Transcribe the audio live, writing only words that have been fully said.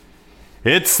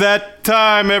It's that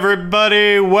time,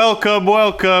 everybody. Welcome,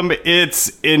 welcome.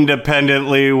 It's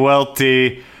Independently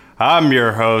Welty. I'm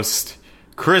your host,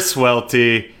 Chris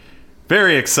Welty.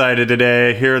 Very excited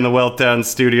today here in the Weltdown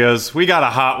Studios. We got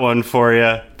a hot one for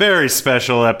you. Very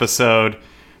special episode.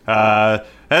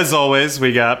 As always,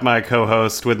 we got my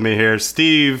co-host with me here,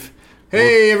 Steve.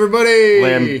 Hey,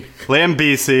 everybody.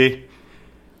 Lambisi.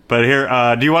 But here,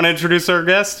 do you want to introduce our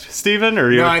guest, Steven?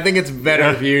 Or No, I think it's better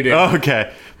if you do.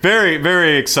 Okay. Very,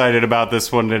 very excited about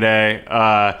this one today.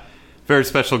 Very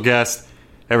special guest,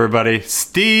 everybody.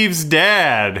 Steve's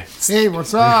dad. Hey,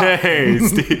 what's up? Hey,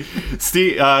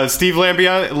 Steve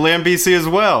Lambisi as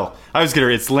well.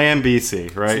 It's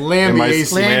Lambisi, right? It's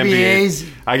Lambiase. Lambiase.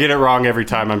 I get it wrong every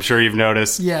time. I'm sure you've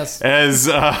noticed. Yes. As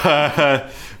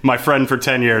my friend for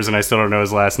 10 years, and I still don't know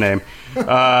his last name.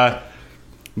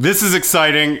 This is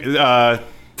exciting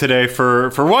today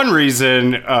for one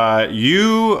reason.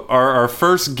 You are our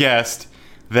first guest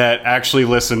that actually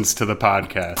listens to the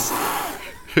podcast.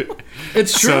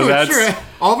 It's true. So It's true.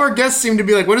 All of our guests seem to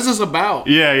be like, what is this about?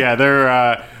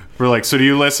 Yeah. We're like, so do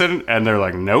you listen? And they're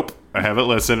like, nope, I haven't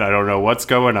listened. I don't know what's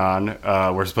going on.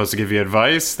 We're supposed to give you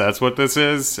advice. That's what this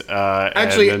is.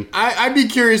 Actually, I'd be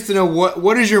curious to know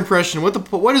what is your impression?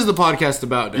 What is the podcast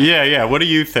about? Dan? Yeah. What do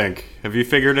you think? Have you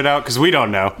figured it out? Because we don't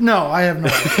know. No, I have no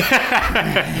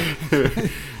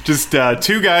idea. Just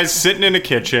two guys sitting in a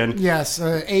kitchen. Yes,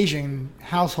 Asian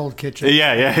household kitchen.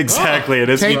 Yeah, exactly. It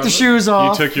is. Take the shoes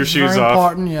off. You took your shoes Very off.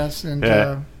 important, yes.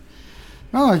 And,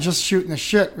 just shooting the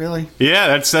shit, really.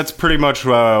 Yeah, that's pretty much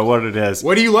what it is.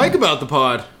 What do you like about the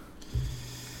pod?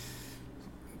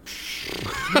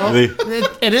 Well,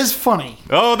 it is funny.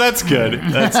 Oh, that's good.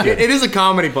 That's good. It is a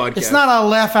comedy podcast. It's not a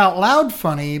laugh out loud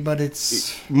funny, but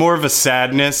it's... More of a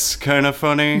sadness kind of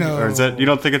funny? No. Or is that, you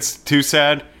don't think it's too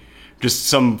sad? Just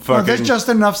some fucking... Well, there's just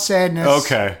enough sadness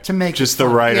to make just it the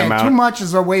funny. right amount. Too much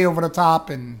is way over the top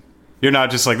and... You're not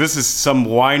just like, this is some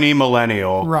whiny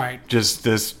millennial. Right. Just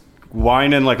this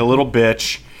whining like a little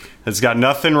bitch that's got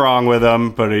nothing wrong with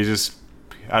him, but he just...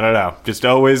 I don't know. Just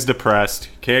always depressed.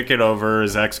 Can't get over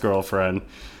his ex-girlfriend.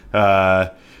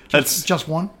 That's Just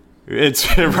one?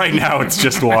 It's right now. It's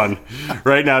just one.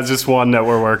 Right now, it's just one that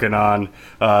we're working on.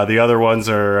 The other ones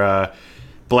are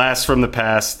blasts from the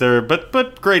past. They're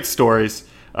but great stories.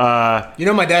 My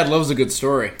dad loves a good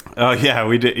story. Oh yeah,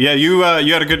 we did. Yeah, you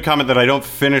had a good comment that I don't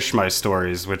finish my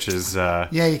stories, which is Yeah,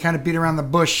 you kind of beat around the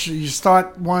bush. You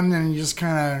start one and you just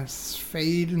kind of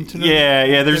fade into the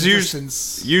There's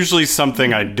distance. usually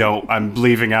something I'm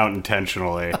leaving out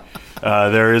intentionally.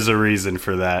 There is a reason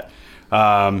for that.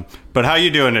 But how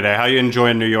you doing today? How you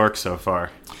enjoying New York so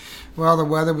far? Well, the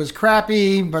weather was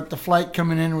crappy, but the flight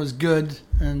coming in was good,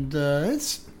 and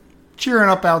it's cheering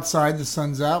up outside. The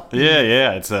sun's out.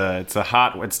 Yeah. It's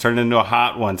turned into a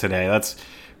hot one today.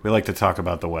 We like to talk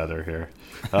about the weather here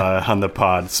on the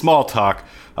pod. Small talk.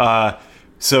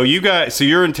 So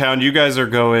you're in town. You guys are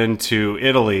going to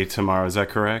Italy tomorrow. Is that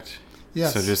correct?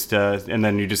 Yes. So just and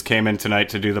then you just came in tonight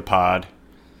to do the pod.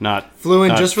 Flew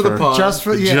in just for the pod. Just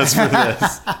for Just for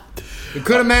this. It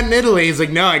could have met in Italy. He's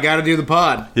like, no, I got to do the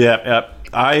pod. Yep.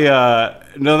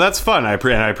 No, that's fun. I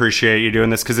appreciate you doing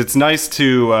this because it's nice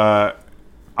to.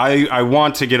 I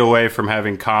want to get away from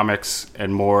having comics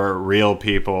and more real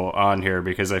people on here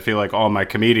because I feel like all my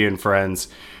comedian friends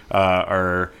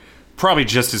are probably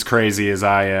just as crazy as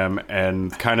I am,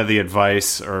 and kind of the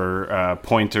advice or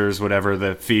pointers, whatever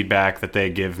the feedback that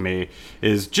they give me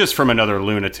is just from another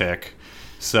lunatic.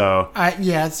 So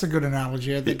it's a good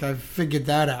analogy. I think I've figured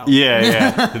that out.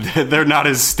 Yeah. They're not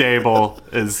as stable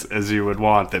as you would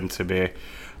want them to be.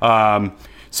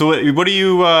 So what do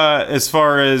you, as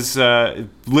far as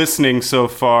listening so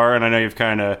far, and I know you've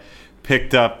kind of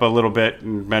picked up a little bit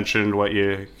and mentioned what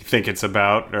you think it's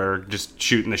about, or just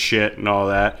shooting the shit and all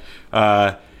that.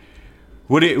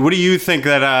 What do you think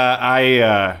that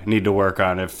I need to work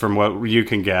on, from what you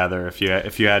can gather, if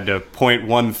you had to point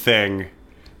one thing?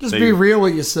 Just be real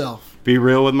with yourself. Be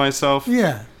real with myself?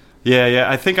 Yeah. Yeah.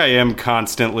 I think I am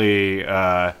constantly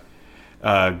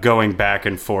going back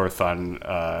and forth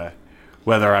on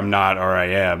whether I'm not or I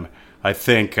am. I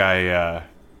think I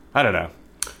don't know.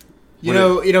 You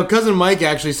know, Cousin Mike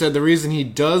actually said the reason he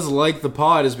does like the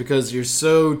pod is because you're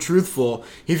so truthful.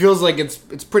 He feels like it's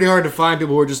pretty hard to find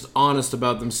people who are just honest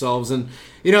about themselves, and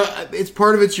it's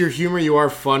part of it's your humor. You are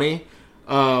funny.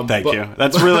 Thank you.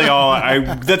 That's really all.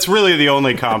 That's really the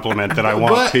only compliment that I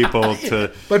want people to.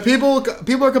 But people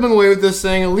are coming away with this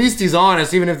saying, at least he's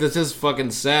honest, even if this is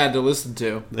fucking sad to listen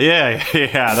to. Yeah.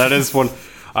 That is one.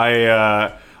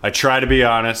 I try to be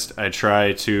honest. I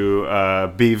try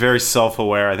to be very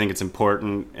self-aware. I think it's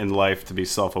important in life to be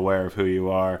self-aware of who you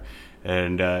are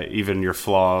and even your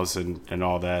flaws and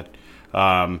all that.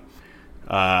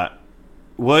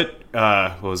 What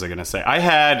was I gonna say?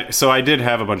 I did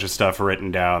have a bunch of stuff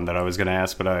written down that I was gonna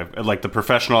ask, but like the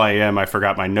professional I am, I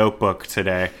forgot my notebook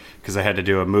today because I had to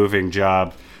do a moving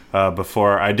job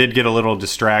before. I did get a little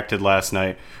distracted last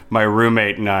night. My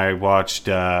roommate and I watched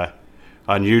on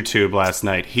YouTube last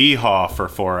night Hee Haw for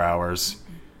 4 hours.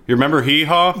 You remember Hee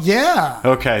Haw? Yeah.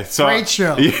 Okay, so Great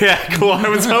show. Yeah, cool. I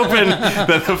was hoping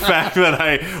that the fact that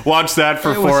I watched that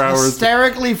for It 4 was hours,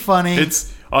 hysterically funny.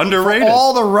 it's underrated.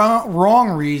 all the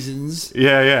wrong reasons.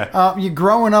 Yeah. You're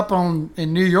growing up in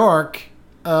New York,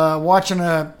 watching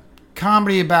a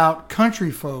comedy about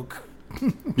country folk.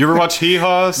 You ever watch Hee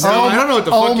Haw? No, I don't know what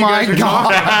the fuck you guys are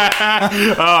talking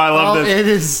about. Oh, I love this. It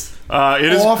is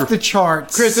It is off the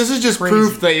charts. Chris, this is just Crazy.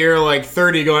 proof that you're like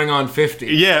 30 going on 50.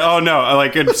 Yeah. Oh no.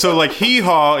 So Hee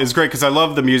Haw is great because I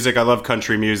love the music. I love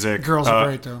country music. Girls are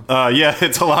great though. Yeah,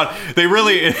 it's a lot.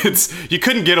 You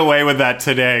couldn't get away with that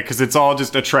today because it's all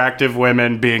just attractive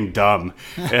women being dumb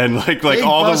and like Big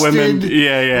all the women. busted,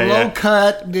 Yeah. Low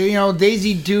cut,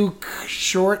 Daisy Duke,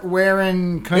 short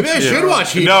wearing country. Maybe I should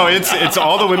watch Heat. No, it's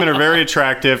all the women are very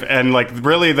attractive and like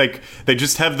really like they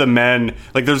just have the men.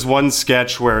 Like there's one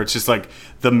sketch where it's just like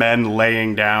the men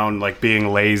laying down like being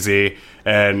lazy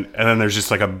and then there's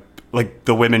just like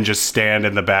the women just stand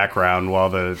in the background while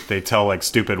they tell like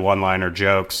stupid one-liner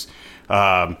jokes.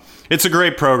 It's a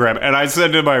great program, and I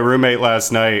said to my roommate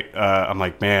last night, I'm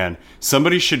like, man,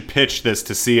 somebody should pitch this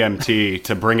to CMT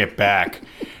to bring it back.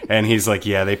 And he's like,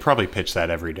 yeah, they probably pitch that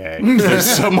every day. There's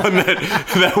someone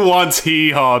that wants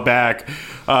Hee Haw back.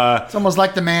 It's almost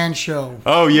like the Man Show.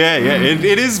 Oh yeah.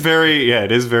 It is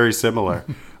very similar.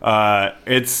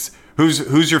 It's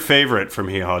who's your favorite from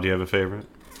Hee Haw? Do you have a favorite?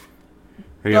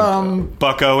 Are you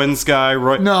Buck Owens guy?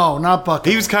 Roy? No, not Buck.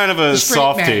 He was kind of a The straight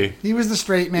softy. man. He was the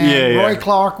straight man. Yeah. Roy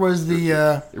Clark was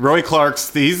the Roy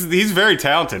Clark's he's very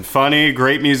talented, funny,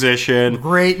 great musician.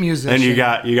 great musician. And you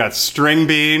got String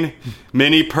Bean,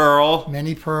 Minnie Pearl,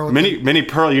 Minnie Pearl. Minnie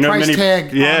Pearl. You know price Minnie?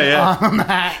 tag. Yeah. On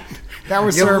that. That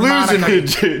was You're Sir losing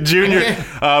Monica. Junior.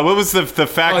 What was the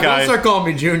fat Oh, guy? don't start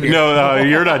calling me Junior. No,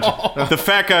 you're not. The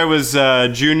fat guy was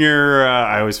Junior.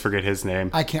 I always forget his name.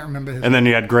 I can't remember his And then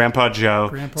you had Grandpa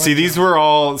Joe. See, these were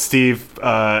all, Steve,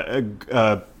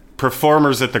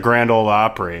 performers at the Grand Ole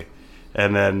Opry.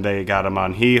 And then they got him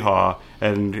on Hee Haw.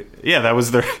 And yeah, that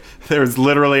was there was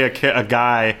literally a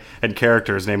guy and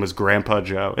character. His name was Grandpa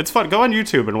Joe. It's fun. Go on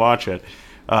YouTube and watch it.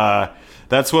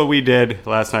 That's what we did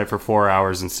last night for 4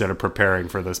 hours instead of preparing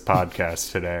for this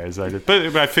podcast today.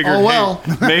 But I figured, Oh, well.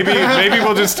 hey, maybe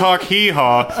we'll just talk Hee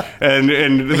Haw.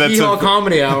 And that's Hee Haw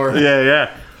Comedy Hour.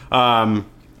 Yeah.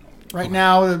 Right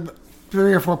now,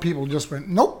 3 or 4 people just went,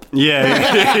 nope.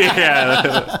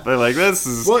 Yeah. They're like, this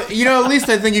is... Well, at least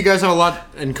I think you guys have a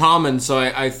lot in common, so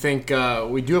I think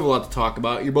we do have a lot to talk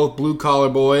about. You're both blue-collar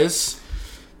boys.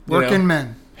 Working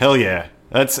men. Hell yeah.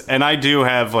 And I do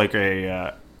have like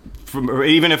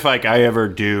even if like I ever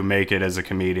do make it as a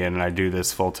comedian and I do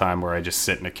this full time where I just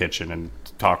sit in a kitchen and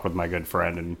talk with my good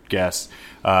friend and guests,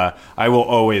 I will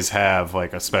always have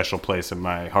like a special place in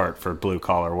my heart for blue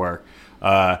collar work.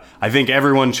 I think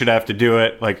everyone should have to do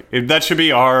it. Like that should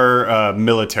be our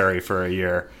military for a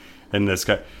year. And this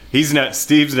guy,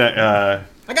 Steve's not.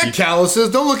 I got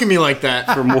calluses. Don't look at me like that.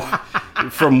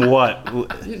 From what?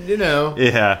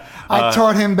 Yeah. I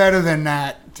taught him better than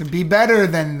that. To be better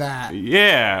than that.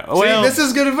 Yeah. See, this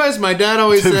is good advice. My dad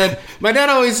always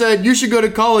said you should go to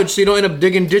college so you don't end up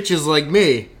digging ditches like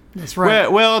me. That's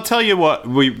right. Well, I'll tell you what.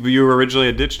 You were originally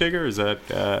a ditch digger? Is that...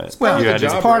 Well, you had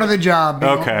it's to- part of the job.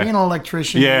 Okay. Being an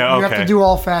electrician. Yeah, You have okay. to do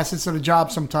all facets of the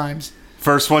job sometimes.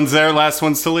 First one's there, last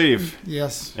one's to leave.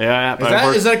 Yes. Yeah.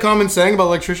 Is that a common saying about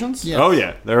electricians? Yeah. Oh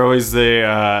yeah, they're always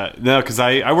the no, because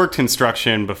I worked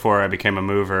construction before I became a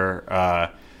mover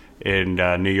in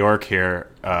New York. Here,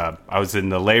 I was in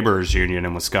the laborers union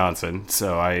in Wisconsin,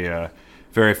 so I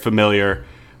very familiar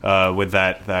with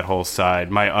that whole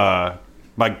side.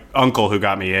 My uncle who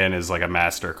got me in is like a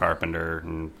master carpenter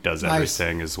and does Nice.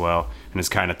 everything as well, and has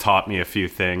kind of taught me a few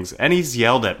things. And he's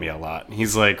yelled at me a lot.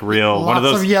 He's like real Lots one of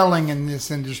those. of yelling in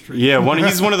this industry. Yeah,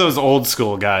 he's one of those old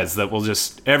school guys that will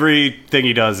just everything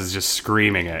he does is just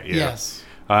screaming at you. Yes.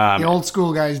 The old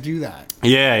school guys do that.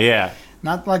 Yeah.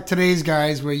 Not like today's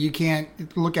guys where you can't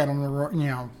look at them,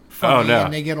 funny no.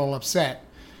 and they get all upset.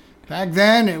 Back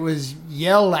then, it was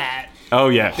yell at. Oh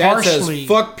yeah. Dad says Harshly.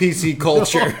 fuck PC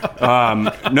culture.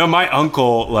 No, my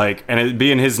uncle and it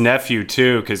being his nephew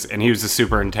too, and he was the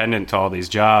superintendent to all these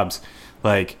jobs.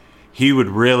 Like he would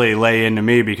really lay into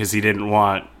me because he didn't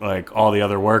want like all the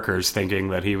other workers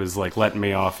thinking that he was like letting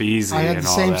me off easy. I had and the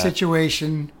all same that.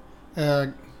 situation.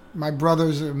 my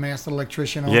brother's a master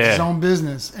electrician, owns Yeah. his own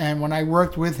business, and when I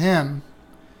worked with him,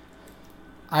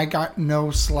 I got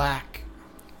no slack.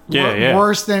 Yeah.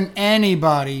 Worse than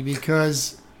anybody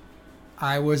because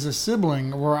I was a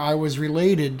sibling or I was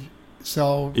related,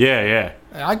 so Yeah.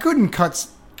 I couldn't cut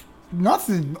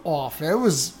nothing off.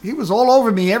 He was all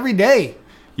over me every day.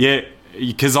 Yeah,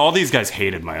 because all these guys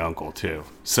hated my uncle too.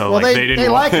 So Well, like they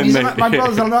didn't like him. want My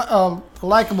brother's a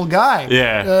likable guy.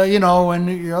 Yeah.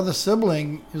 And your other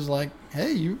sibling is like,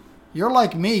 hey, you're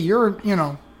like me.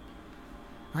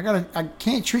 I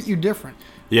can't treat you different.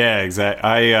 Yeah,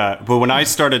 exactly. But when I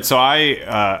started, so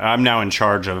I'm now in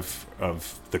charge of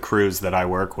the crews that I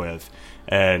work with,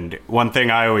 and one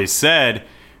thing I always said,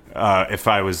 if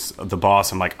I was the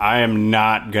boss, I'm like, I am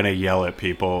not gonna yell at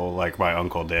people like my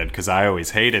uncle did, because I always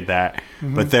hated that.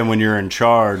 But then when you're in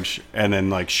charge, and then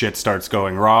like shit starts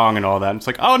going wrong and all that, it's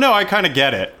like, oh no, I kind of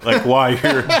get it, like why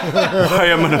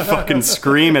I'm gonna fucking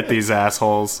scream at these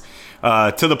assholes,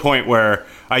 to the point where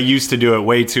I used to do it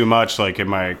way too much, like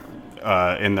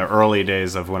in the early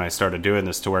days of when I started doing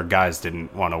this, to where guys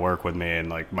didn't want to work with me, and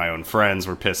like my own friends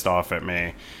were pissed off at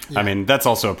me. Yeah. I mean, that's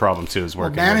also a problem too, is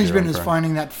working with your management own is friend.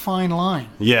 finding that fine line.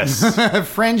 Yes.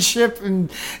 Friendship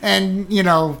and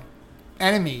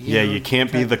enemy. You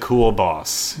can't be the cool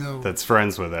boss No. that's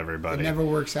friends with It everybody. never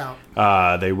works out.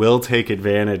 They will take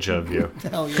advantage of you.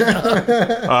 Hell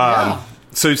yeah.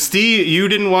 So Steve, you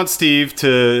didn't want Steve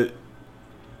to...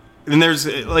 And there's,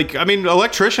 like, I mean,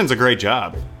 electrician's a great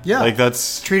job. Yeah. Like,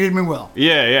 that's... Treated me well.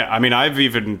 Yeah. I mean, I've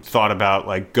even thought about,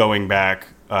 like, going back.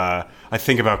 I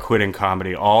think about quitting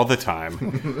comedy all the time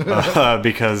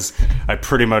because I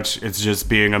pretty much, it's just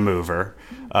being a mover.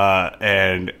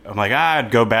 And I'm like, I'd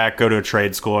go to a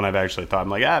trade school. And I've actually thought, I'm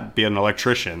like, be an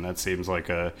electrician. That seems like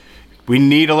we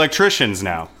need electricians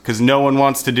now because no one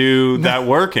wants to do that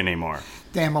work anymore.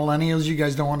 Damn millennials, you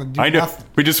guys don't want to do I know. nothing.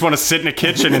 We just want to sit in a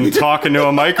kitchen and talk into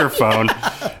a microphone.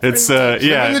 It's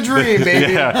Living the dream,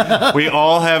 baby. Yeah, we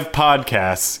all have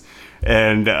podcasts,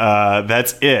 and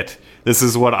that's it. This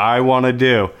is what I want to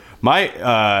do.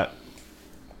 My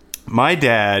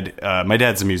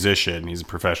dad's a musician. He's a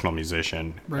professional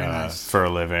musician. Very nice. For a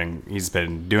living. He's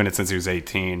been doing it since he was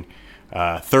 18.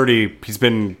 30. He's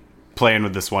been playing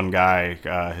with this one guy,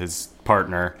 his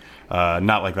partner.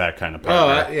 Not like that kind of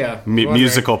partner. Oh, yeah.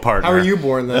 Musical partner. How were you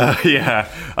born then? Yeah.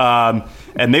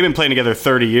 And they've been playing together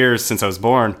 30 years since I was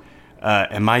born.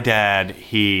 And my dad,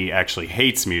 he actually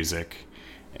hates music.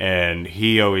 And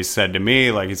he always said to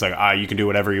me, like, he's like, you can do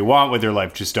whatever you want with your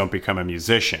life, just don't become a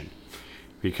musician.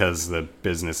 Because the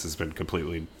business has been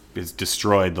has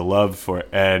destroyed the love for it.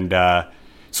 And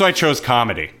so I chose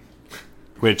comedy.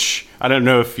 Which, I don't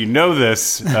know if you know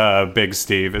this, Big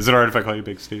Steve. Is it all right if I call you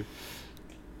Big Steve?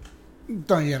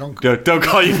 Don't Don't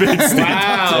call you Big Steve.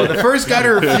 Wow, the first guy to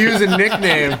refuse a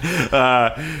nickname.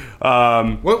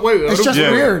 It's just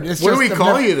weird. What do we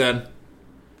call you then?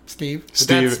 Steve. But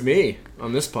Steve. that's me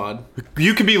on this pod.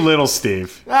 You could be Little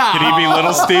Steve. Can he be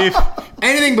Little Steve?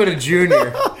 Anything but a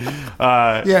junior.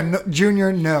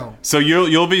 Junior, no. So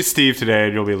you'll be Steve today,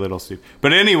 and you'll be Little Steve.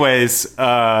 But anyways,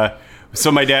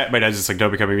 so my dad's just like,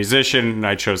 don't become a musician, and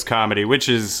I chose comedy, which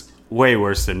is way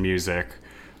worse than music.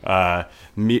 It's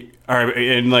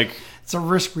a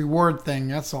risk reward thing.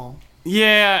 That's all.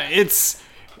 Yeah, it's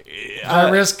High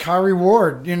risk, high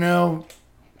reward. Do you feel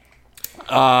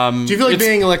like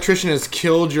being an electrician has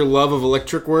killed your love of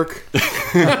electric work?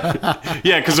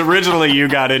 yeah, because originally you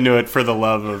got into it for the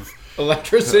love of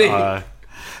Electricity.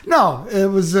 No, it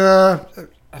was. I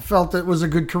felt it was a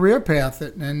good career path,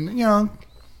 and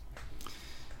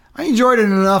I enjoyed it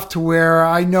enough to where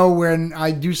I know when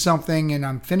I do something and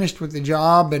I'm finished with the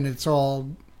job and it's all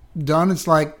done. It's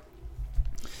like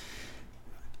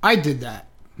I did that.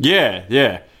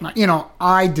 Yeah.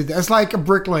 I did that. It's like a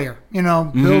bricklayer.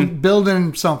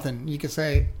 Building something. You could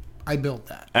say I built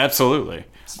that. Absolutely.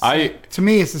 To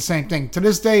me, it's the same thing. To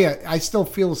this day, I still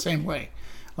feel the same way.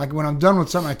 Like when I'm done with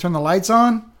something, I turn the lights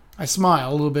on, I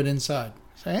smile a little bit inside.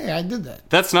 Say, hey, I did that.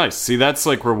 That's nice. See, that's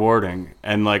like rewarding,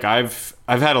 and like I've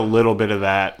had a little bit of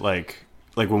that, like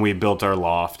when we built our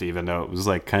loft, even though it was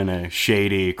like kind of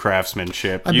shady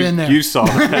craftsmanship. I've been there. You saw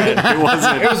that. It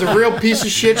wasn't. It was a real piece of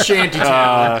shit shanty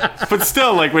town. But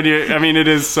still, like it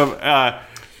is some.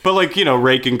 But like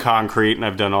raking concrete, and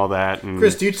I've done all that. And,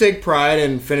 Chris, do you take pride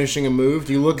in finishing a move?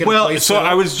 Do you look at a place? So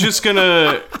I was just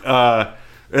gonna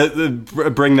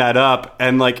bring that up,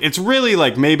 and like it's really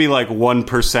like maybe like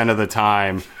 1% of the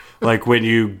time, like when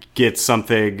you get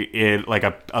something in like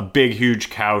a big huge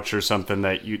couch or something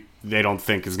that they don't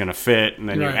think is gonna fit, and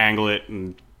then you Right. angle it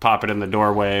and pop it in the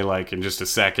doorway like in just a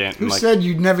second. Who and, like, said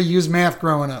you'd never use math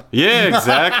growing up? yeah,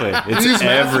 exactly. It's use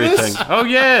math for this? everything. Oh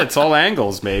yeah, it's all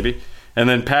angles, maybe. And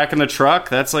then packing the truck,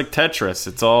 that's like Tetris.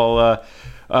 It's all.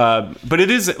 But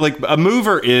it is like a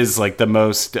mover is like the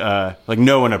most like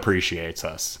no one appreciates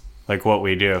us like what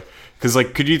we do because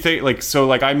like could you think like so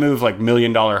like I move like $1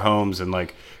 million homes and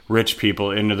like rich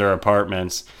people into their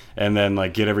apartments and then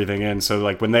like get everything in so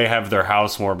like when they have their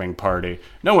housewarming party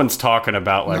no one's talking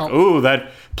about like No. ooh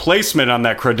that placement on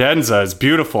that credenza is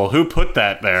beautiful who put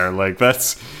that there like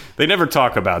that's they never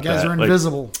talk about You guys that are Like,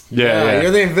 invisible. yeah, You're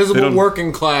the They invisible don't-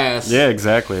 working class. yeah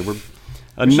exactly we're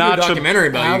a We should do a notch documentary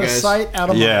about Out you of guys. sight, out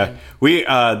of yeah, mind. we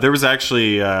there was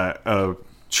actually a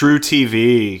True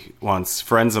TV once.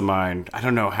 Friends of mine, I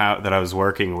don't know how that I was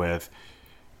working with,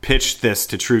 pitched this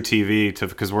to True TV to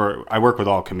because I work with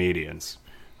all comedians.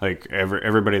 Like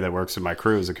everybody that works in my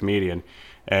crew is a comedian,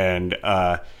 and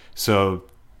so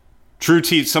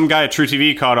some guy at True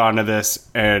TV caught on to this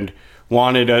and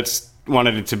wanted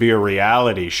it to be a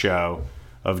reality show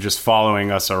of just following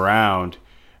us around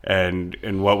and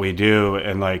what we do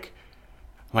and like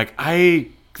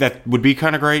that would be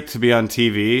kind of great to be on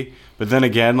TV, but then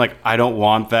again, like I don't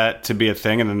want that to be a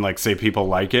thing, and then like say people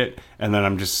like it, and then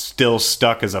I'm just still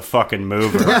stuck as a fucking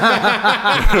mover,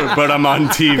 but I'm on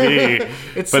TV.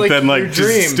 It's but like then like your just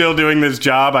dream. still doing this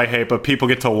job I hate, but people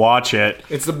get to watch it.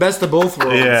 It's the best of both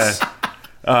worlds. Yeah.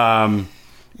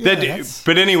 that's-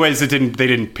 But anyways, they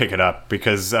didn't pick it up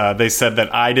because they said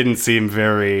that I didn't seem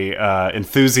very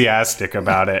enthusiastic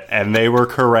about it, and they were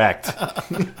correct.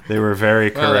 They were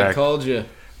very Well, I correct. called you.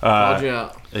 Called you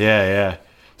out. Yeah.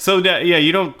 So yeah,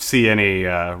 you don't see any.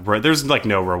 There's like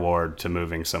no reward to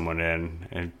moving someone in,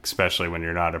 and especially when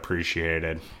you're not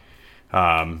appreciated.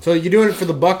 So you're doing it for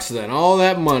the bucks then? All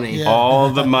that money. Yeah. All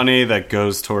the money that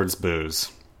goes towards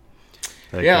booze.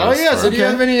 That Yeah. Oh goes yeah. So towards- do you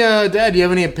have any, Dad? Do you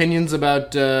have any opinions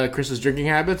about Chris's drinking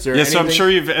habits or? Yeah, so I'm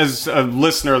anything? sure as a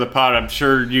listener of the pod, I'm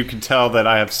sure you can tell that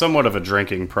I have somewhat of a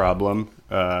drinking problem.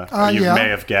 You yeah. may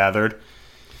have gathered.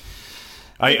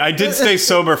 I did stay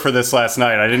sober for this last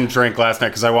night. I didn't drink last night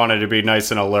because I wanted to be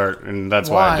nice and alert, and that's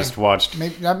why I Why? just watched.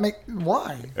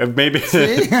 Why? Maybe.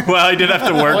 Well, I did have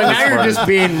to work. Well, this now you're morning. just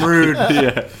being rude.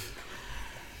 Yeah.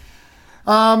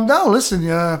 No, listen.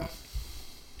 I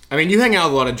mean, you hang out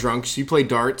with a lot of drunks. You play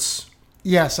darts.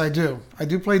 Yes, I do. I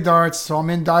do play darts, so I'm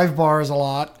in dive bars a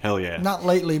lot. Hell yeah. Not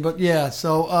lately, but yeah.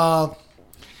 So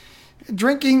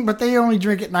drinking, but they only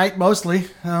drink at night mostly.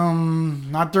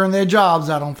 Not during their jobs,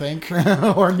 I don't think.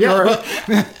 Or Yeah,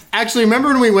 during- Actually, remember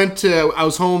when we went to? I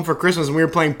was home for Christmas and we were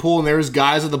playing pool, and there was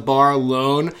guys at the bar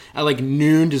alone at like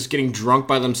noon, just getting drunk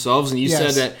by themselves. And you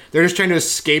Yes. said that they're just trying to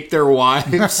escape their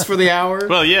wives for the hour.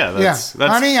 Well, yeah. yeah, That's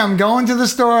honey, I'm going to the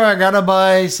store. I gotta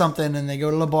buy something, and they go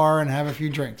to the bar and have a few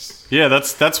drinks. yeah.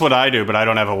 That's what I do, but I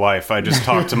don't have a wife. I just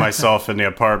talk to myself in the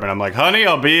apartment. I'm like, honey,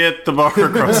 I'll be at the bar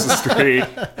across the street.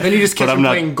 then you just catch But them I'm not-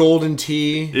 playing Golden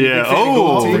Tea. You Yeah. big fan of Oh,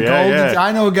 Golden Tea? yeah. Golden,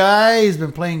 I know a guy. He's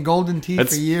been playing Golden Tea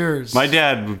That's- for years. My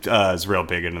dad is real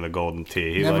big into the golden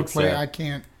tea. He Never likes play. that. I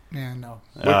can't. Yeah, no.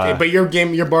 But your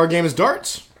bar game is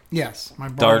darts. Yes, my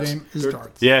bar Darts. game is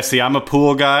darts. Yeah, see, I'm a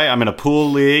pool guy. I'm in a pool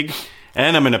league,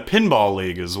 and I'm in a pinball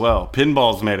league as well.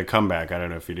 Pinball's made a comeback. I don't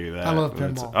know if you do that. I love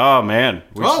It's- pinball. Oh man,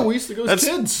 We used to go as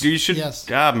kids. You should. Yes.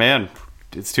 Ah man,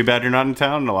 it's too bad you're not in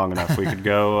town long enough. We could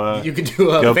go. You could do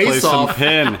a go play face some off.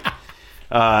 pin.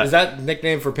 Is that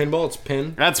nickname for pinball? It's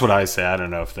pin. That's what I say. I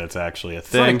don't know if that's actually a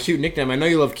It's not a thing. cute nickname. I know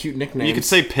you love cute nicknames. You could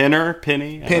say pinner,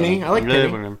 penny. Penny. I like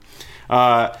penny.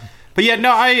 But yeah,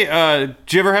 no.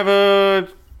 Do you ever have a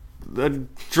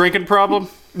drinking problem?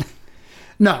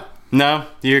 No. No,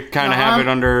 you kind of have it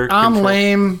under control. I'm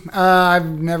lame. I've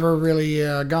never really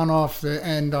gone off the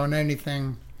end on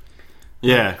anything.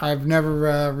 Yeah. I've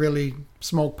never really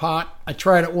smoked pot. I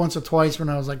tried it once or twice when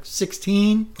I was like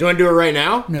 16. Do you want to do it right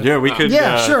now? No. Yeah, we could.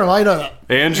 Yeah, sure, light up.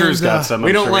 Andrew's And, got some. We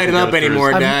I'm don't sure light it can up go through.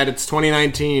 anymore, I'm- Dad. It's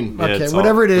 2019. Yeah, Okay, it's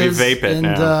whatever all- it is. we vape it and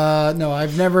now. no,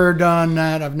 I've never done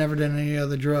that. I've never done any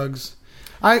other drugs.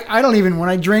 I don't even when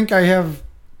I drink. I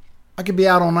could be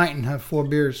out all night and have 4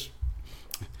 beers.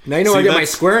 Now you know See, where I get my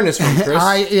that's- squareness from,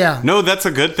 Chris. Yeah. No, that's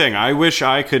a good thing. I wish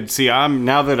I could see.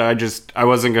 Now that I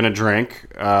wasn't gonna drink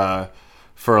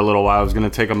for a little while. I was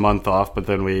gonna take a month off, but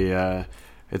then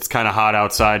it's kind of hot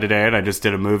outside today, and I just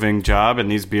did a moving job, and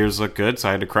these beers look good, so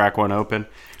I had to crack one open.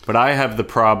 But I have the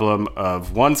problem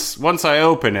of once I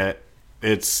open it,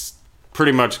 it's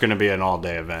pretty much gonna be an all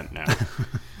day event now.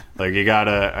 Like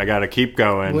I gotta keep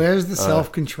going. Where's the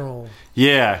self-control?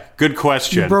 Yeah, good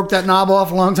question. You broke that knob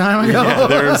off a long time ago. Yeah,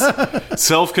 there's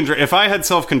self-control. If I had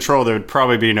self-control, there would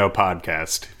probably be no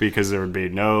podcast because there would be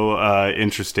no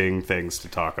interesting things to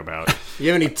talk about.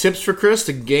 You have any tips for Chris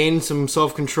to gain some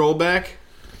self-control back?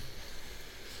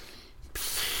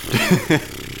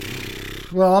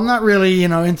 Well, I'm not really,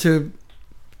 into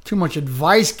too much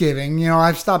advice giving.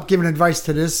 I've stopped giving advice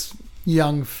to this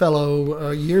young fellow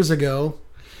years ago.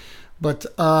 But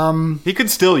he could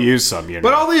still use some,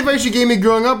 But all the advice you gave me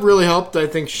growing up really helped, I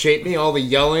think, shape me. All the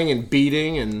yelling and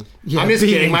beating and I'm just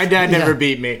kidding. My dad never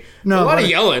beat me. No, a lot of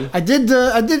yelling. I did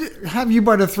have you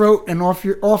by the throat and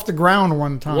off the ground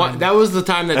one time. That was the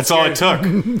time that's all it took.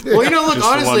 Well, look,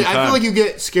 honestly, I feel like you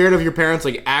get scared of your parents,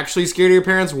 like actually scared of your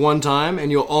parents one time,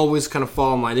 and you'll always kind of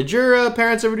fall in line. Did your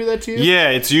parents ever do that to you? Yeah,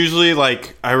 it's usually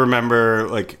like I remember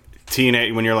like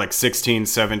teenage when you're like 16,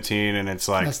 17, and it's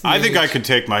like I think I could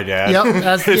take my dad. Yep,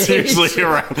 that's the it's usually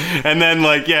around, and then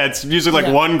like it's usually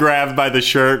like one grab by the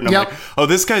shirt, and I'm like, oh,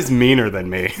 this guy's meaner than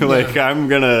me. Like I'm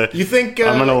gonna. You think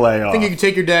I'm gonna lay off? Think you can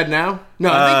take your dad now?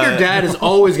 No, I think your dad is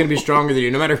always gonna be stronger than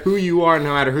you, no matter who you are,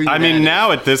 no matter who you. I mean,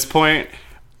 now at this point,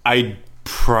 I'm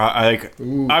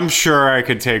sure I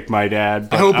could take my dad.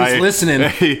 But I hope he's listening.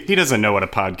 He doesn't know what a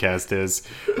podcast is.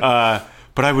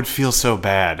 But I would feel so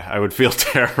bad. I would feel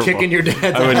terrible. Kicking your dad's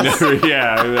ass.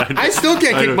 I still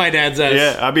can't kick my dad's ass.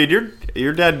 Yeah, I mean,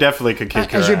 your dad definitely could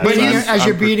kick your ass. As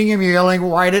you're beating him, you're yelling,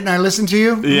 why didn't I listen to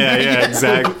you? Yeah,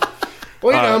 exactly.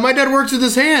 Well, my dad works with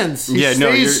his hands. He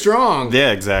stays strong.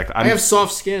 Yeah, exactly. I have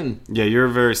soft skin. Yeah, you're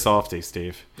very softy,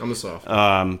 Steve. I'm a soft.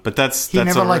 But that's he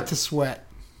never liked to sweat.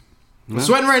 I'm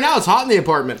sweating right now. It's hot in the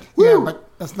apartment. Yeah, but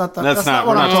that's not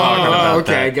what I'm talking about.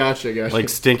 Okay, gotcha. Like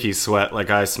stinky sweat, like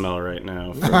I smell right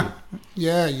now. From,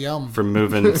 yeah, yum. From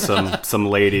moving some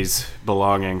ladies'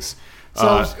 belongings.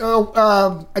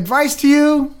 So, advice to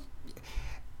you,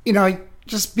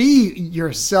 just be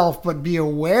yourself, but be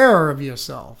aware of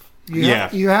yourself.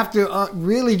 You have to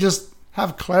really just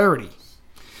have clarity.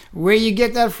 Where you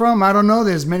get that from, I don't know.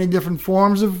 There's many different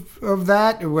forms of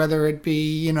that, whether it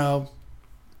be,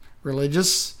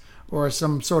 religious or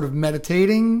some sort of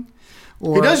meditating.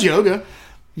 Or he does yoga.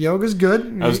 Yoga's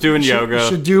good. I was doing yoga. You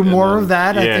should do more of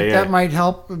that. I think that might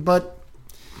help. But,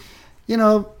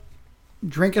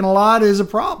 drinking a lot is a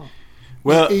problem.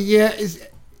 Well, it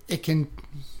could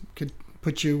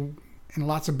put you in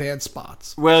lots of bad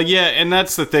spots. Well, yeah, and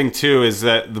that's the thing too, is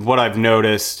that what I've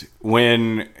noticed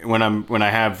when I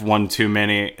have one too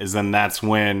many is then that's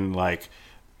when like,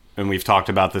 and we've talked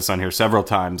about this on here several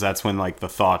times, that's when like the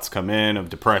thoughts come in of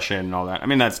depression and all that. I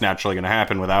mean, that's naturally going to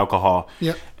happen with alcohol.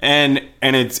 Yep. And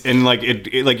it's like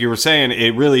it like you were saying,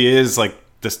 it really is like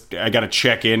this. I got to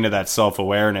check into that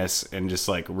self-awareness and just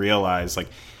like realize like,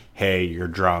 hey, you're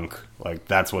drunk. Like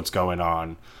that's what's going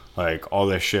on. Like all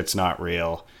this shit's not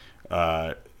real.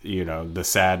 The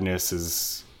sadness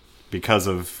is because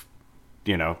of,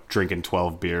 drinking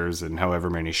 12 beers and however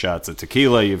many shots of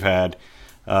tequila you've had.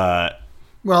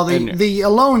 Well, the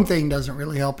alone thing doesn't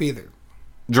really help either.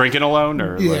 Drinking alone?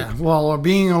 Or or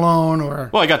being alone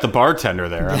or... Well, I got the bartender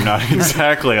there. I'm not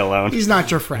exactly alone. He's not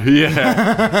your friend.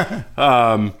 Yeah.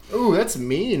 Ooh, that's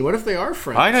mean. What if they are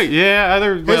friends? I know, yeah.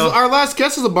 Our last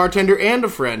guest is a bartender and a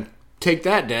friend. Take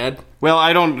that, Dad. Well,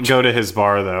 I don't go to his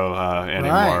bar, though,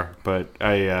 anymore. Right. But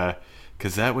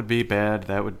because that would be bad.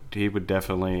 He would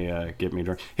definitely get me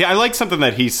drunk. Yeah, I like something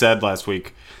that he said last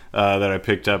week that I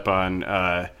picked up on.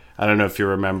 I don't know if you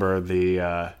remember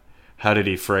how did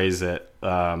he phrase it?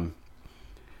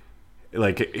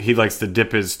 Like he likes to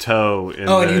dip his toe in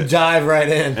and you dive right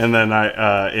in. And then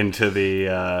into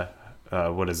the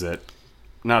what is it?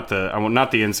 Not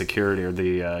the insecurity or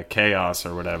the chaos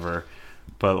or whatever.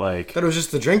 But like, that was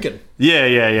just the drinking.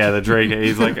 Yeah, the drinking.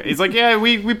 He's like, yeah,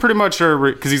 we pretty much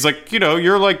are, because he's like,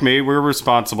 you're like me, we're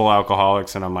responsible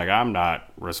alcoholics, and I'm like, I'm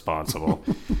not responsible.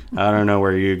 I don't know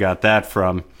where you got that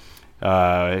from.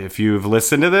 If you've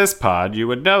listened to this pod, you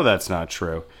would know that's not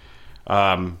true.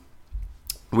 Do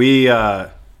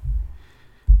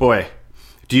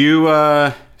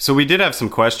you? So we did have some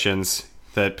questions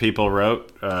that people wrote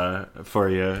for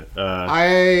you.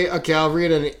 I'll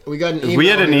read it. We got an email. We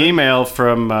had an email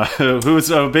from who's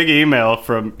a big email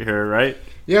from here, right?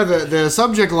 Yeah, the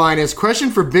subject line is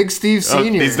question for Big Steve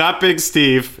Sr. He's not Big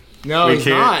Steve. No, he's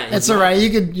not. It's all right.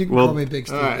 You can call me Big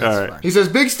Steve. All right. He says,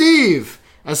 Big Steve,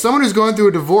 as someone who's going through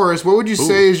a divorce, what would you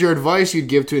say is your advice you'd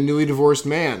give to a newly divorced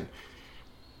man?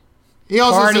 He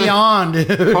also Party on,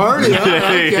 dude. Party on.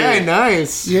 Okay,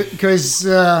 nice. Because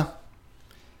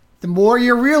the more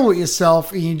you're real with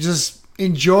yourself and you just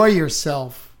enjoy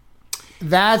yourself,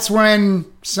 that's when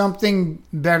something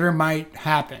better might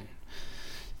happen.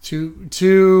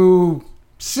 to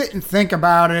sit and think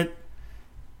about it,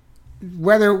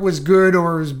 whether it was good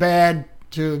or it was bad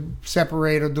to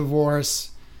separate or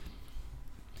divorce.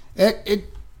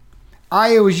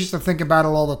 I always used to think about it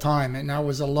all the time, and I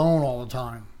was alone all the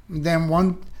time. And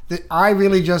then I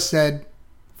really just said,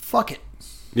 "Fuck it."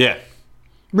 Yeah.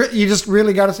 You just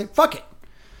really got to say, "Fuck it."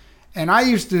 And I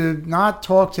used to not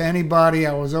talk to anybody.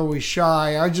 I was always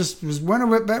shy. I just went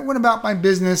about my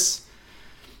business.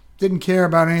 Didn't care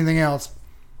about anything else.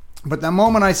 But the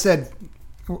moment I said,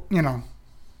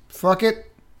 "Fuck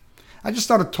it," I just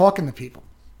started talking to people.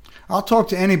 I'll talk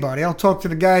to anybody. I'll talk to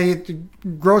the guy at the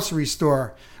grocery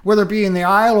store, whether it be in the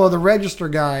aisle or the register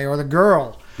guy or the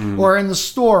girl, or in the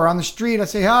store, on the street. I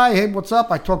say, "Hi, hey, what's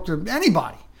up?" I talk to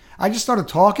anybody. I just started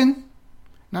talking.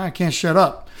 Now I can't shut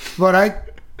up.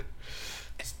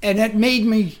 And it made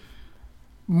me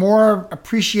more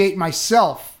appreciate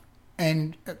myself,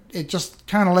 and it just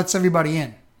kind of lets everybody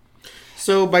in.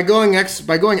 So by going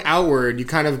outward, you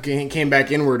kind of came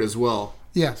back inward as well.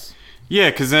 Yes.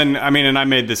 Yeah, because then, and I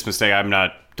made this mistake. I'm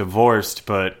not divorced,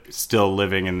 but still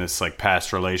living in this, like,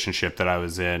 past relationship that I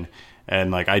was in.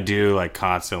 And, like, I do, like,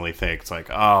 constantly think, it's like,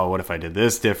 oh, what if I did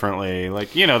this differently?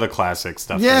 Like, the classic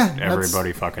stuff that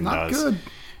everybody fucking not does. Good.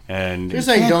 And you're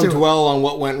saying don't dwell on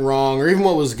what went wrong or even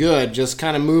what was good. Just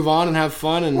kind of move on and have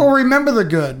fun. And well, remember the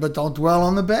good, but don't dwell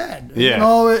on the bad.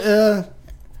 Yeah.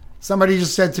 Somebody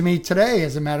just said to me today,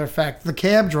 as a matter of fact, the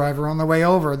cab driver on the way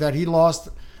over, that he lost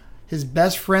his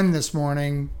best friend this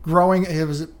morning. It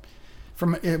was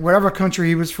from whatever country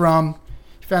he was from.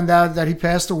 He found out that he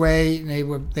passed away,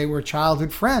 and they were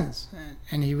childhood friends.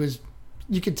 And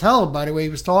you could tell by the way he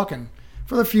was talking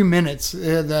for the few minutes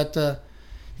that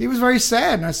he was very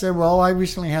sad. And I said, well, I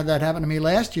recently had that happen to me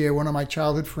last year. One of my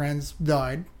childhood friends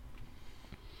died.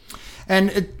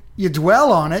 And you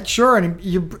dwell on it, sure, and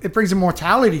it brings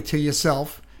immortality to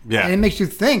yourself. Yeah. And it makes you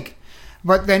think.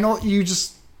 But then you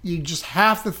just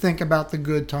have to think about the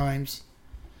good times,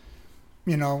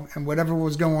 and whatever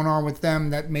was going on with them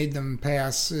that made them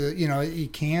pass. You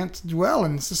can't dwell.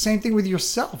 And it's the same thing with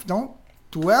yourself. Don't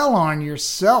dwell on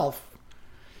yourself.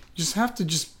 You just have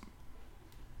to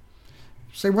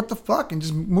say what the fuck and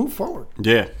just move forward.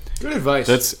 Yeah. Good advice.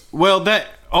 That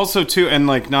also too, and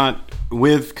like not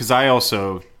with, because I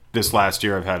also, this last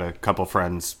year I've had a couple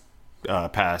friends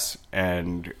pass,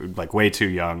 and like way too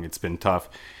young. It's been tough.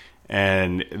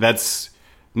 And that's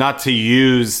not to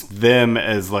use them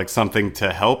as like something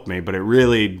to help me, but it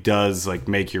really does like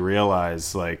make you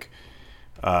realize like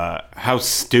how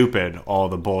stupid all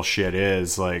the bullshit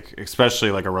is, like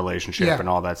especially like a relationship and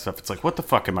all that stuff. It's like, what the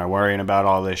fuck am I worrying about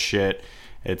all this shit?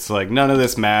 It's like none of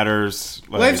this matters.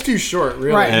 Like, life's too short,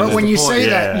 really. Right, but when you say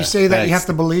that, you have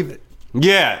to believe it.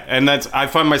 Yeah, and I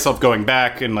find myself going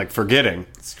back and like forgetting.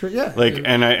 It's true, yeah. Like,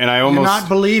 and I almost, you're not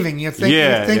believing. You think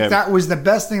that was the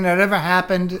best thing that ever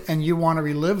happened, and you want to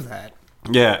relive that.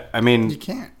 Yeah, you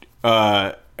can't.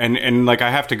 And like I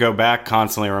have to go back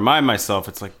constantly and remind myself.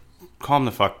 It's like, calm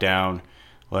the fuck down.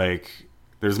 Like,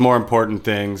 there's more important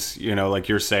things. Like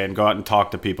you're saying, go out and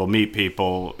talk to people, meet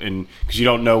people, and because you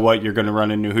don't know what you're going to run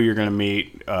into, who you're going to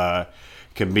meet. You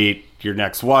can meet your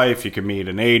next wife, you can meet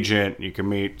an agent, you can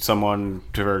meet someone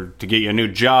to get you a new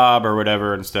job or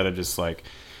whatever, instead of just like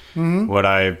what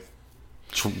I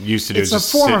used to do. It's a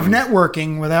form of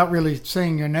networking without really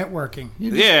saying you're networking.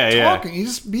 You're just talking. You're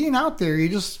just being out there. You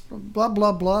just blah,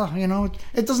 blah, blah.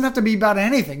 It doesn't have to be about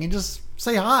anything. You just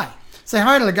say hi. Say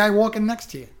hi to the guy walking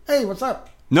next to you. Hey, what's up?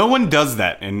 No one does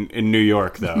that in New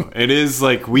York, though. It is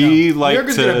like we like New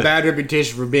Yorkers to. get a bad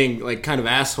reputation for being like kind of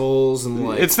assholes and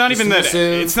like. It's not even that.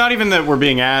 It's not even that we're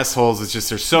being assholes. It's just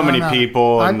there's so many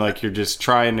people, and like you're just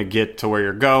trying to get to where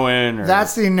you're going.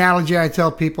 That's the analogy I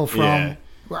tell people from. Yeah.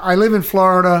 I live in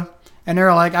Florida, and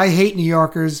they're like, I hate New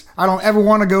Yorkers. I don't ever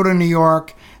want to go to New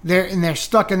York. They're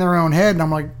stuck in their own head, and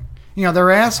I'm like,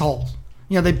 they're assholes.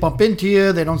 They bump into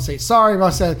you. They don't say sorry. I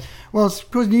said, well, it's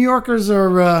because New Yorkers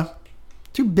are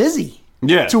too busy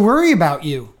to worry about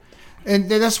you. And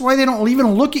that's why they don't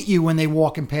even look at you when they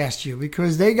walking past you,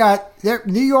 because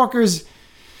New Yorkers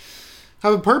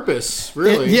have a purpose,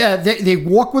 really. They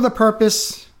walk with a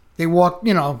purpose. They walk,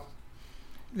 their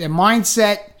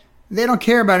mindset. They don't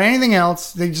care about anything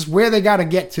else. They just where they got to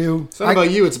get to. It's not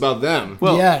about you. It's about them.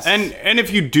 Well, yes. And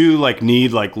if you do like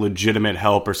need like legitimate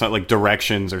help or something, like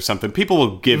directions or something, people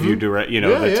will give you direct,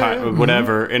 the time,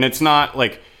 whatever. And it's not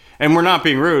like, and we're not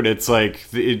being rude. It's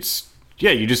like you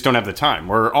just don't have the time.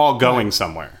 We're all going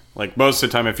somewhere. Like most of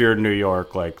the time, if you're in New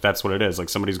York, like that's what it is. Like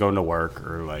somebody's going to work,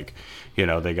 or like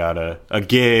they got a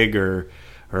gig or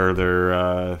or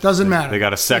they're Doesn't matter. They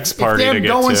got a sex If party they're to get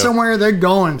going to. somewhere, they're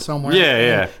going somewhere.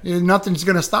 Yeah. And nothing's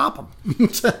going to stop them.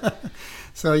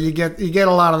 So you get a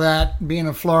lot of that being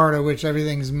in Florida, which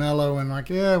everything's mellow and like,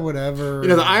 yeah, whatever. You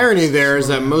know, the irony there is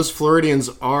that most Floridians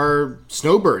are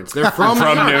snowbirds. They're from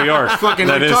New York. Fucking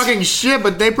That like, is- talking shit,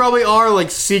 but they probably are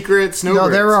like secret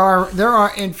snowbirds. No, there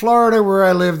are in Florida where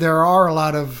I live. There are a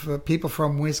lot of people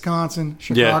from Wisconsin,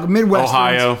 Chicago, Midwest,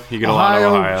 Ohio. You get a lot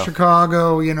of Ohio.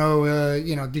 Chicago.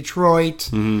 Detroit.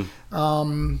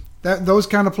 Mm-hmm. Those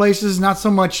kind of places. Not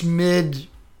so much mid.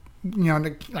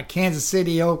 Like Kansas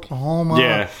City,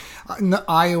 Oklahoma,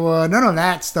 Iowa. None of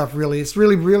that stuff really. It's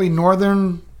really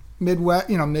northern Midwest.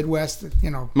 Midwest.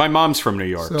 My mom's from New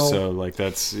York, So- so like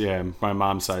that's my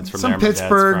mom's side's from Some there. My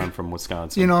Pittsburgh, dad's from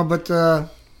Wisconsin. But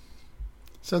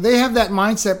so they have that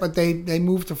mindset, but they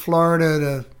moved to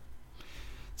Florida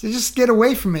to just get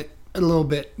away from it a little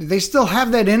bit. They still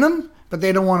have that in them, but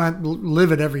they don't want to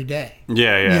live it every day.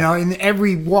 Yeah. In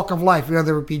every walk of life,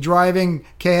 whether it be driving,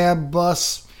 cab,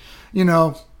 bus,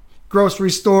 grocery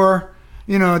store.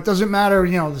 It doesn't matter.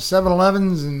 The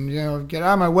 7-Elevens and get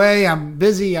out of my way. I'm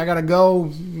busy. I gotta go.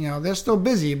 They're still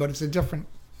busy, but it's a different.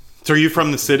 So are you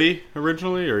from the city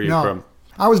originally, or are you No, from?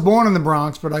 I was born in the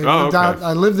Bronx, but okay.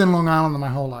 I lived in Long Island my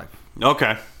whole life.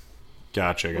 Okay,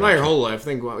 gotcha. Not your whole life.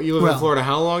 Think you live in Florida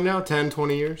how long now? 10,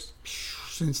 20 years?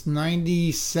 Since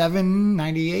 97,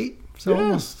 98. So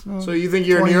almost. So you think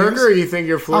you're a 20 New Yorker, years? or you think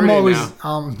you're Floridian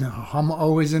now? I'm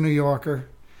always a New Yorker.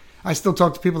 I still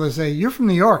talk to people that say, "You're from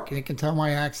New York." They can tell my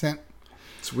accent.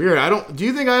 It's weird. Do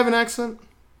you think I have an accent?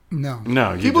 No.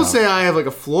 No, you People don't. say I have like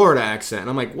a Florida accent. And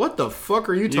I'm like, what the fuck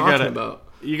are you talking about?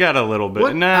 You got a little bit.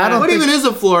 What, Nah, what even is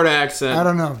a Florida accent? I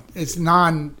don't know. It's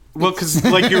non. Well, because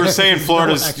like you were saying,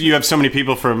 Florida's you have so many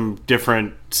people from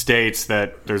different states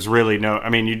that there's really no. I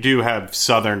mean, you do have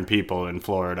Southern people in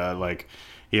Florida. Like,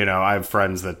 I have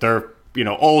friends that they're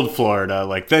old Florida.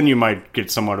 Like, then you might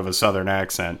get somewhat of a Southern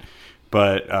accent.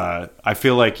 But I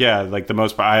feel like like the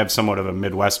most part, I have somewhat of a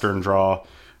Midwestern drawl.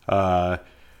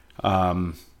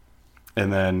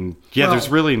 And then there's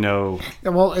really no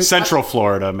Central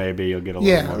Florida. Maybe you'll get a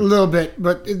little more. A little bit,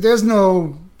 but there's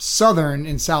no Southern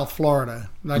in South Florida.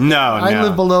 Like I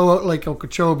live below Lake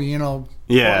Okeechobee, Fort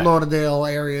Lauderdale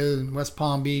area and West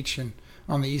Palm Beach and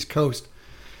on the East Coast.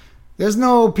 There's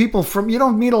no people you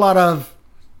don't meet a lot of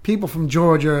people from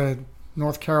Georgia,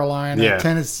 North Carolina,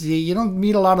 Tennessee. You don't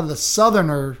meet a lot of the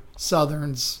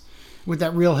Southerns with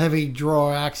that real heavy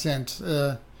draw accent.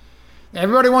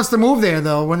 Everybody wants to move there,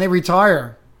 though, when they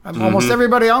retire. Almost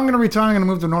everybody, I'm going to retire, I'm going to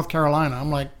move to North Carolina.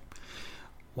 I'm like,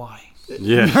 why?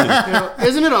 Yeah.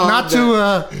 Isn't it odd? Not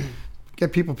to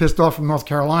get people pissed off from North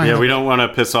Carolina. Yeah, we don't want to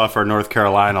piss off our North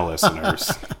Carolina listeners,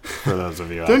 for those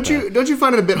of you out there. Don't you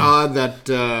find it a bit odd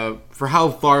that for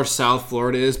how far south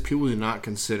Florida is, people do not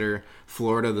consider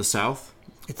Florida the South?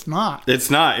 It's not. It's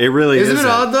not. It really isn't. Isn't it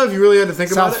odd, though, if you really had to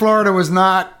think about it? South Florida was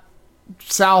not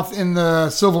South in the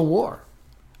Civil War.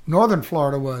 Northern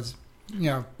Florida was.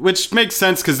 Which makes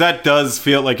sense because that does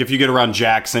feel like if you get around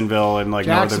Jacksonville and like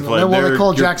Northern Florida. They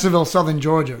call Jacksonville Southern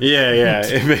Georgia. Yeah,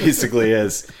 it basically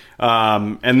is.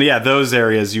 Those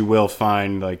areas you will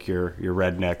find like your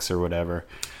rednecks or whatever.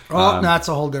 That's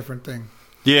a whole different thing.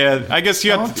 Yeah, I guess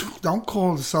you have to. Don't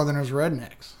call the Southerners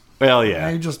rednecks. Well, yeah. Now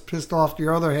you just pissed off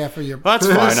the other half of your. Well, that's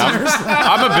fine.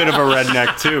 I'm a bit of a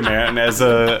redneck too, man. As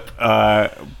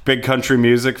a big country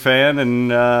music fan,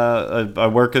 and I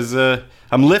work as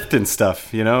I'm lifting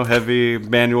stuff, heavy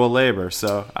manual labor.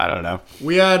 So I don't know.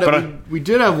 We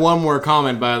did have one more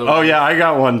comment, by the way. Oh yeah, I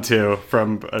got one too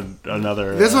from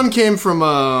another. This one came from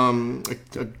a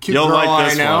cute You'll girl like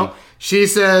this I know. one. She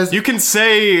says, "You can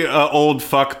say old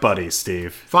fuck buddy,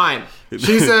 Steve." Fine.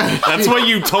 She said, "That's what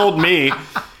you told me."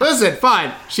 Listen,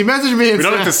 fine. She messaged me and We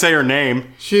don't said, have to say her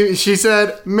name. She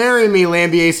said, "Marry me,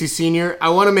 Lambiase Senior. I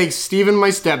want to make Steven my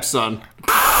stepson."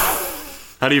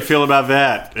 How do you feel about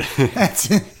that?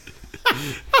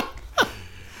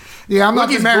 Yeah, I'm not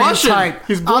the he's Marion blushing. type.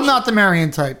 He's I'm blushing. not the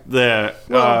Marion type.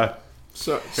 Yeah.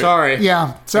 Sorry.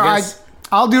 Yeah, so I guess-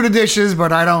 I'll do the dishes,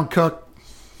 but I don't cook.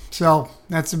 So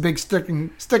that's a big stickling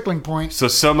point.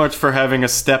 So much for having a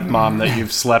stepmom that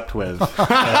you've slept with. Oh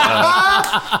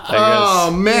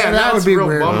I man, Yeah, that that's would be a real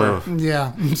weird. bummer.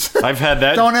 Yeah, guess I've had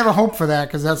that. don't ever hope for that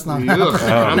because that's not. Ugh,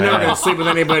 I'm never man. gonna sleep with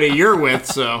anybody you're with.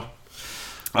 So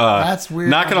That's weird.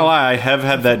 Not gonna lie, I have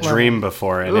had that dream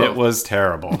before, and Ugh. it was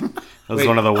terrible. It was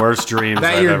one of the worst dreams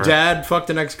that I've your ever. dad fucked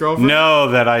an ex-girlfriend?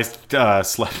 No, that I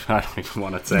slept. I don't even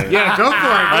want to say it. Yeah, go for it.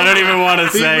 I don't even want to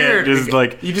Be say weird. it. Just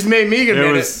like You just made me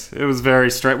admit it was very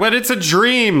strange. But it's a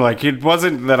dream. Like it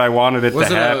wasn't that I wanted it Was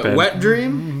to it happen. a wet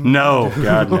dream? No,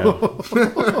 God no.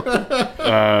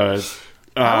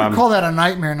 I would call that a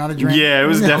nightmare, not a dream. Yeah, it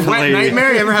was definitely Wet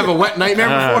nightmare? You ever have a wet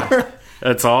nightmare before?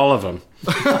 It's all of them.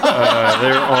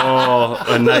 They're all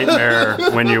a nightmare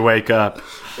when you wake up.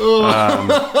 When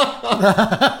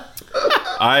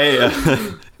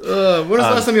was the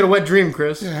last time you had a wet dream,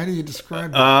 Chris? Yeah, how do you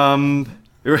describe that?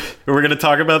 We're going to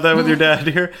talk about that with your dad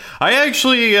here. I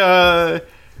actually,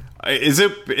 is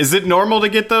it normal to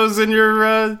get those in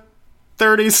your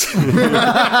 30s?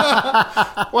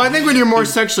 Well, I think when you're more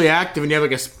sexually active and you have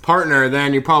like a partner,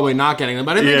 then you're probably not getting them.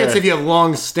 But I think it's if you have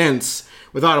long stints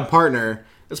without a partner,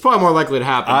 it's probably more likely to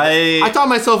happen. I taught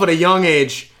myself at a young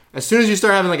age, as soon as you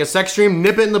start having like a sex dream,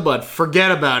 nip it in the bud.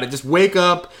 Forget about it. Just wake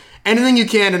up. Anything you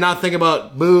can to not think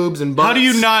about boobs and butts. How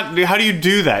do you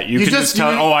do that? You can just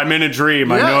tell, I'm in a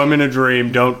dream. I know I'm in a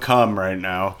dream. Don't come right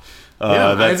now.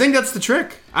 I think that's the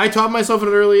trick. I taught myself at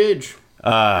an early age.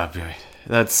 I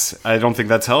don't think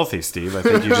that's healthy, Steve. I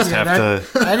think you just have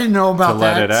to. I didn't know about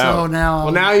let that. it out. So now,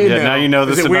 Well, now you know. Now you know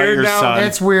this Is it about weird your now? son.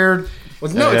 that's weird.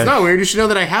 Well, no, it's not weird. You should know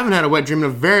that I haven't had a wet dream in a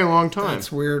very long time.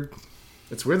 That's weird.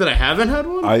 It's weird that I haven't had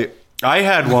one? I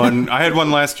had one. I had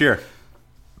one last year.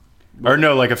 Or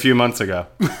no, like a few months ago.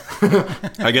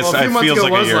 I guess it feels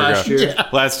like a year last ago. year. Yeah.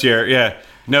 Last year, yeah.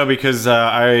 No, because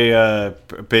I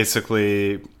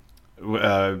basically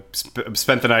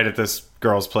spent the night at this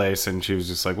girl's place, and she was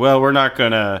just like, "Well, we're not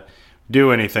gonna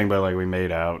do anything," but like we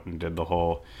made out and did the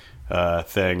whole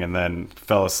thing, and then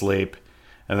fell asleep,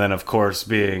 and then of course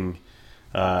being.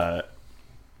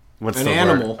 What's An the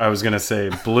animal. word? I was gonna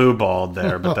say blue balled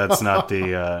there, but that's not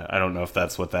the. I don't know if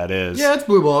that's what that is. Yeah, it's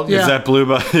blue ball. Yeah. Is that blue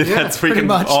ball? That's we pretty can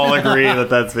much. all agree that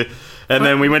that's the. And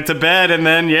then we went to bed, and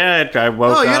then I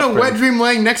woke up. Oh, you had a wet dream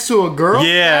laying next to a girl?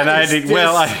 Yeah, and I That is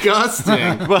had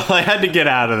disgusting. Well, I had to get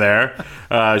out of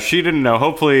there. She didn't know.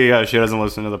 Hopefully, she doesn't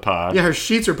listen to the pod. Yeah, her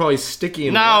sheets are probably sticky.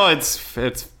 And No, wet.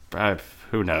 it's.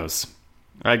 Who knows?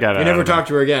 I got. You never talked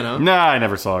to her again, huh? No, I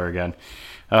never saw her again.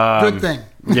 Good thing.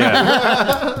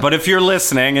 Yeah. But if you're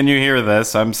listening and you hear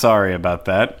this, I'm sorry about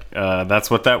that. That's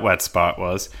what that wet spot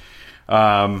was.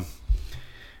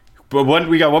 But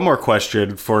we got one more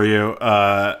question for you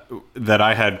that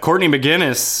I had. Courtney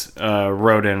McGinnis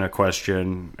wrote in a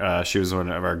question. She was one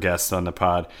of our guests on the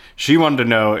pod. She wanted to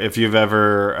know if you've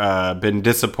ever been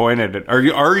disappointed.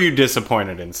 Are you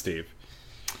disappointed in Steve?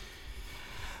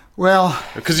 Well,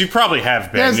 Because you probably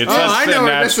have been. Yes. It's Oh, just I know been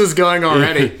where that- this is going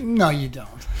already. no, you don't.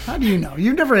 How do you know?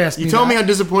 You've never asked me. You tell that. me how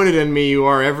disappointed in me you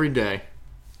are every day.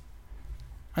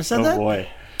 I said Oh that. boy,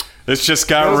 this just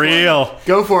got real.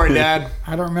 Go for it, Dad.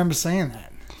 I don't remember saying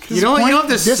that. You don't have to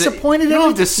disappointed. You don't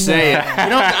have to in say it. You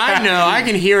don't, I know. I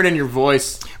can hear it in your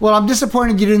voice. Well, I'm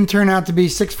disappointed you didn't turn out to be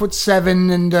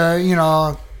 6'7" and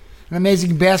an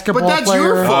amazing basketball But that's player.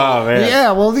 your fault. Oh man.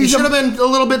 Yeah, well, You these should are have been a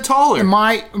little bit taller.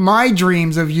 my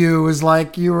dreams of you is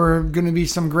like you were going to be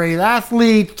some great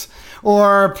athlete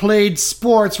or played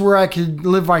sports where I could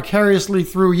live vicariously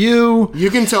through you. You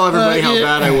can tell everybody how yeah.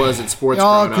 bad I was at sports. Oh,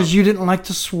 growing up. because you didn't like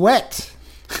to sweat.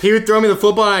 He would throw me the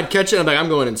football and I'd catch it and I'd be like, I'm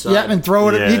going inside. Yeah, and throw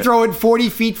it. Yeah. He'd throw it 40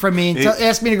 feet from me and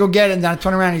ask me to go get it, and then I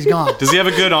turn around and he's gone. Does he have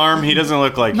a good arm? He doesn't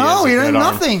look like No, he he has a did good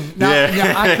arm. nothing. No, Yeah.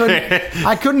 yeah,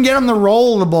 I couldn't get him to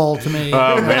roll the ball to me.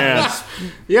 Oh man.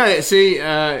 Yeah, see,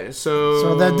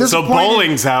 So that So disappointed.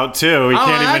 bowling's out too. He I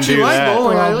can't even actually do like that.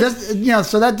 bowling. Well,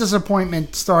 so that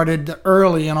disappointment started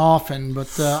early and often,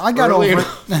 but I got Early over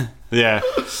and- it. Yeah.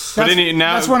 But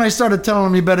now That's when I started telling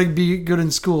him you better be good in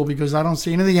school because I don't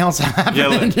see anything else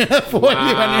happening for you.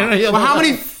 Well, how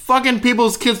many fucking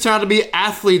people's kids turn out to be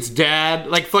athletes, Dad?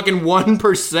 Like fucking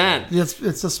 1%.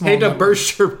 It's a small. Hate to number.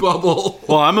 burst your bubble.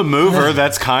 Well, I'm a mover.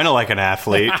 That's kind of like an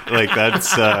athlete. Like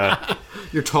that's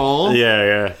You're tall.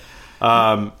 yeah.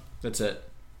 That's it.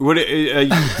 What?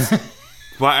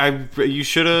 Why? You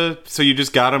should have. So you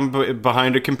just got him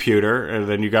behind a computer, and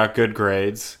then you got good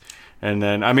grades. And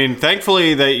then, I mean,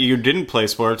 thankfully that you didn't play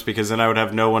sports because then I would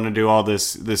have no one to do all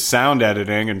this sound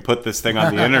editing and put this thing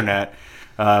on the internet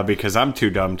because I'm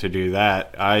too dumb to do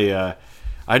that.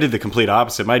 I did the complete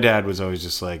opposite. My dad was always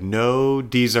just like, no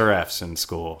D's or F's in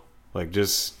school. Like,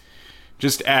 just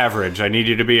average. I need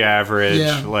you to be average.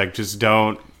 Yeah. Like, just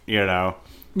don't, Yeah,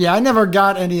 I never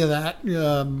got any of that.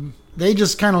 They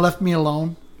just kind of left me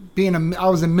alone. I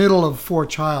was the middle of 4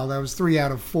 child. I was 3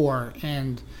 out of 4,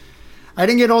 and I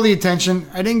didn't get all the attention.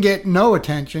 I didn't get no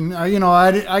attention.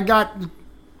 I got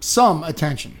some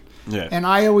attention. Yeah. And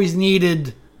I always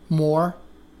needed more.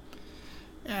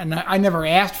 And I never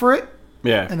asked for it,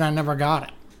 Yeah. and I never got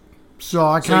it. So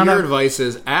I So kind your of advice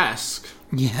is ask.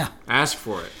 yeah. Ask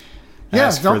for it.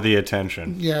 Ask don't- for the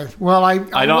attention. Yeah, well, I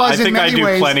I don't- was I in think I many do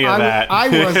ways. plenty of that.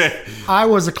 I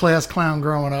was a class clown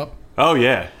growing up. Oh,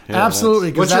 yeah. Yeah,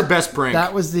 Absolutely. 'cause What's your best prank?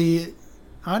 That was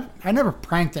I never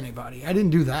pranked anybody. I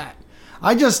didn't do that.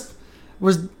 I just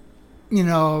was,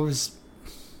 I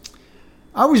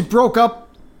always broke up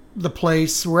the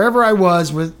place wherever I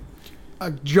was with a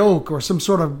joke or some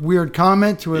sort of weird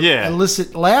comment to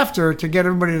elicit laughter to get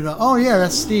everybody to know, oh yeah,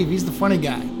 that's Steve. He's the funny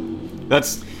guy.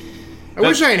 I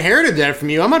wish I inherited that from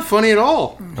you. I'm not funny at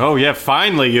all. Oh yeah,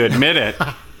 finally you admit it.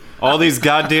 All these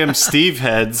goddamn Steve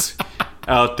heads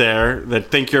out there that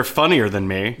think you're funnier than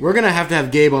me. We're gonna have to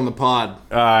have Gabe on the pod.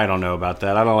 I don't know about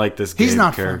that. I don't like this Gabe He's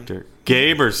not character. funny.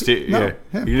 Gabe or Steve? No,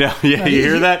 yeah. him. You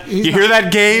hear that? You hear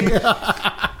that, Gabe?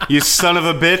 You son of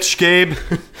a bitch, Gabe.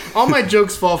 All my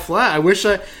jokes fall flat. I wish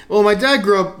Well, my dad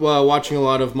grew up watching a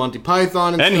lot of Monty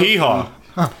Python and stuff. Hee Haw.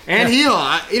 And Hee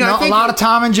Haw. I think a lot of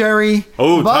Tom and Jerry.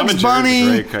 Oh, Bugs Tom and Jerry's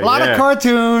Bunny. a great, a lot of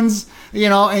cartoons.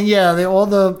 And all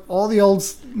the old.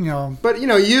 But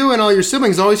you and all your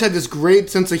siblings always had this great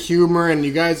sense of humor, and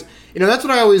you guys, that's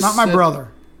what I always. Not my brother.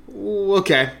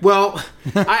 Okay, well,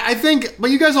 I think, but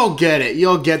you guys all get it. You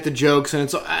all get the jokes, and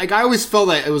it's like I always felt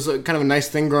that it was kind of a nice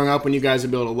thing growing up when you guys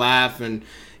would be able to laugh and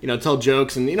tell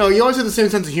jokes, and you always had the same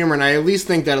sense of humor. And I at least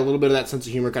think that a little bit of that sense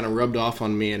of humor kind of rubbed off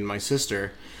on me and my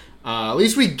sister. At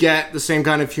least we get the same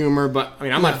kind of humor. But I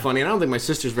mean, I'm not funny, and I don't think my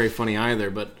sister's very funny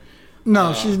either. But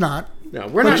no, she's not. No,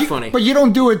 we're not funny. But you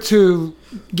don't do it to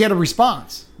get a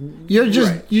response. You're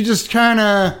just you just kind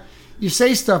of you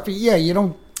say stuff. But yeah, you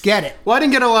don't get it. Well, I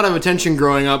didn't get a lot of attention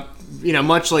growing up.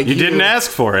 Much like you didn't ask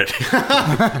for it.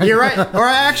 You're right. Or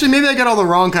actually, maybe I got all the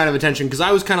wrong kind of attention because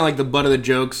I was kind of like the butt of the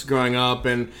jokes growing up,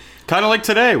 and kind of like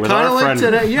today with our friend.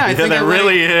 Today. Yeah, I think that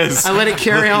really is. I let it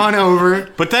carry on over.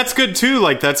 But that's good too.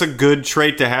 Like that's a good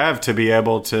trait to have, to be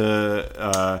able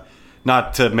to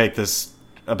not to make this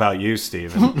about you,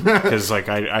 Steven, because like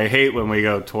I hate when we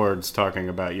go towards talking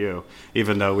about you,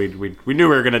 even though we knew we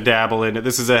were going to dabble in it.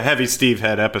 This is a heavy Steve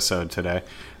head episode today.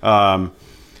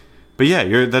 But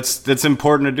yeah, that's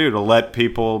important to do, to let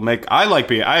people make. I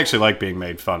actually like being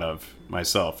made fun of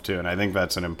myself too, and I think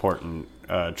that's an important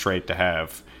trait to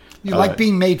have. You like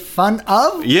being made fun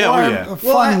of? Yeah, or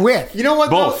fun with? You know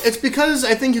what? Both. Though? It's because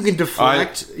I think you can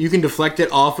deflect. You can deflect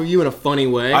it off of you in a funny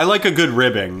way. I like a good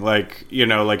ribbing, like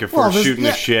like if we're shooting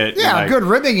the shit. Yeah, like, good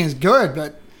ribbing is good,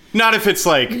 but not if it's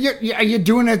like you're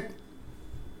doing it.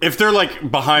 If they're like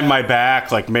behind my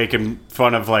back, like making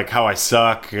fun of like how I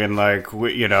suck and like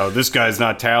this guy's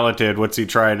not talented. What's he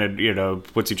trying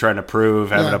to prove?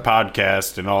 Having a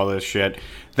podcast and all this shit.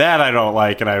 That I don't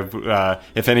like, and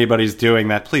if anybody's doing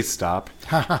that, please stop.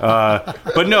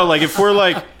 But no, like if we're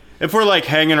like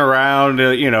hanging around,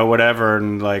 whatever,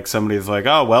 and like somebody's like,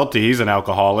 oh, Welty, he's an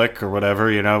alcoholic or whatever,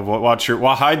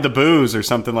 hide the booze or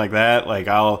something like that. Like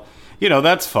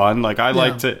that's fun. Like I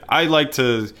like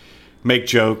to make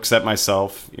jokes at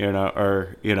myself, I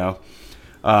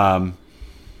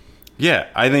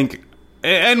think,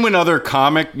 and when other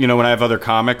when I have other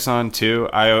comics on too,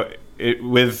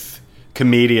 with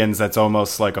comedians, that's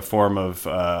almost like a form of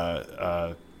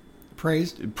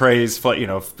praise.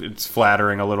 It's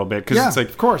flattering a little bit because it's like,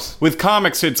 of course, with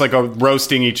comics, it's like a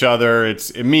roasting each other.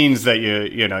 It means that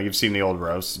you've seen the old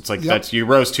roast. It's like that's you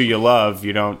roast who you love.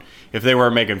 You don't. If they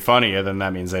weren't making fun of you, then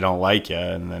that means they don't like you,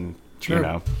 and then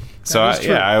True. So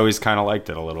I always kind of liked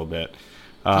it a little bit.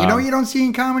 You don't see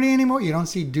in comedy anymore? You don't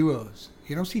see duos.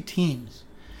 You don't see teams.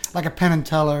 Like a Penn and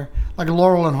Teller, like a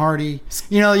Laurel and Hardy.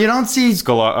 You don't see... you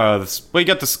got the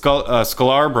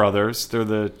Sklar brothers.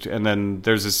 And then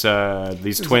there's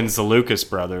these twins, the Lucas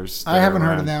brothers. I haven't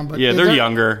heard of them. But yeah, they're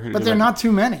younger. But they're not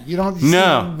too many. You don't see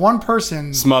one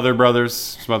person... Smothers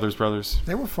Brothers.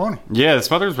 They were funny. Yeah, the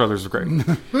Smothers Brothers were great.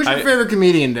 Who's your favorite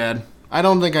comedian, Dad? I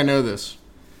don't think I know this.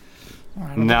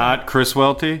 Not Chris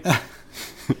Welty.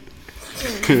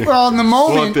 Well, in the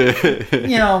moment,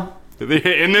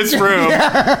 in this room.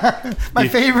 My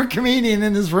favorite comedian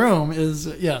in this room is,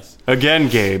 yes. Again,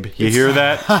 Gabe, you hear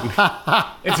that?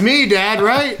 It's me, Dad,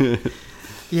 right?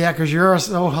 Yeah, because you're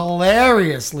so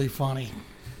hilariously funny.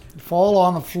 Fall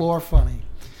on the floor funny.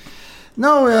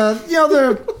 No,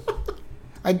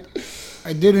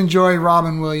 I did enjoy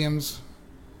Robin Williams.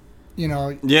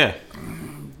 Yeah.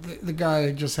 The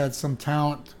guy just had some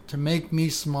talent to make me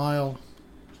smile.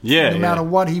 Yeah. No matter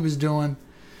what he was doing.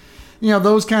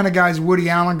 Those kind of guys, Woody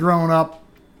Allen growing up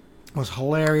was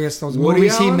hilarious. Those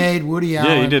movies he made, Woody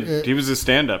Allen. Yeah, he did. He was a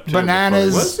stand-up, too.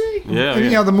 Bananas. Was he?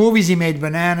 Yeah. The movies he made,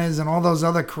 Bananas and all those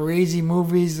other crazy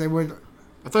movies, they were...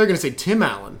 I thought you were going to say Tim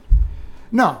Allen.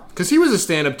 No. Because he was a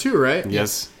stand-up, too, right?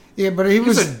 Yes. Yeah, but he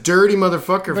was a dirty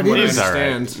motherfucker from what I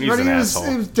understand. Right. He's an asshole.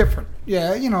 It was different.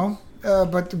 Yeah,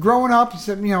 but growing up,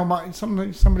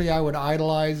 somebody I would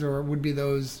idolize or would be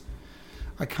those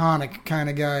iconic kind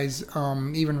of guys.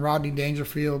 Even Rodney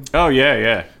Dangerfield. Oh,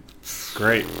 yeah.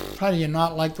 Great. How do you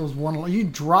not like those one? You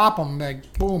drop them,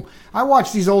 like boom. I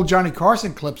watched these old Johnny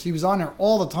Carson clips. He was on there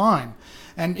all the time,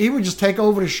 and he would just take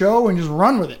over the show and just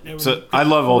run with it. It was I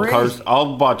love old crazy. Carson.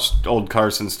 I'll watch old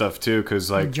Carson stuff too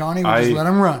because like Johnny would just let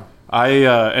him run.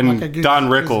 And Like a good- Don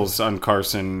Rickles on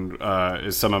Carson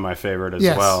is some of my favorite as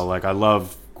Yes. well. Like I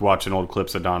love watching old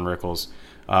clips of Don Rickles.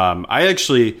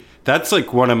 That's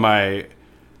like one of my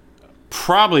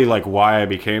probably like why I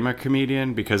became a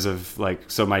comedian because of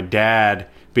like so my dad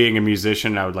being a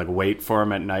musician, I would like wait for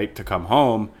him at night to come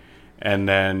home, and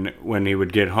then when he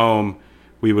would get home,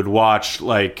 we would watch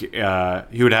like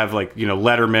he would have like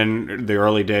Letterman the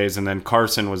early days, and then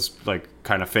Carson was like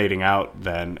kind of fading out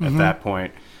then at that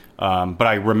point. But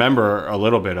I remember a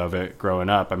little bit of it growing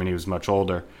up. I mean, he was much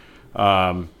older.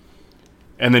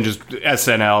 And then just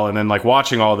SNL, and then like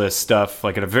watching all this stuff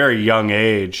like at a very young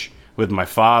age with my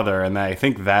father, and I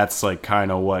think that's like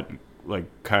kind of what like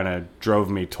kind of drove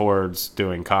me towards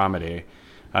doing comedy.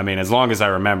 I mean, as long as I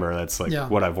remember, that's like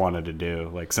what I've wanted to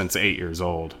do like since 8 years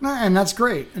old. And that's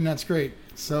great.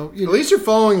 So At least you're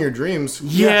following your dreams.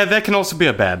 Yeah, that can also be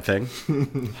a bad thing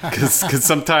because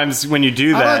sometimes when you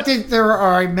do I that, don't think there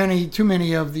are too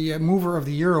many of the Mover of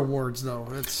the Year awards, though.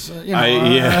 It's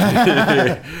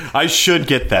I should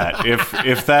get that. We If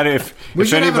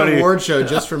should have an anybody, award show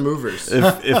just for movers.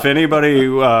 if anybody,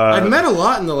 I've met a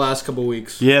lot in the last couple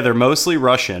weeks. yeah, they're mostly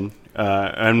Russian.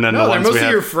 And then No, the they're ones we mostly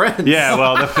have, your friends. Yeah,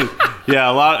 well,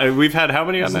 a lot. We've had how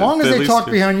many on as that? long as At they least talk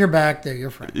two. behind your back, they're your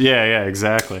friend. Yeah,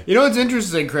 exactly. You know what's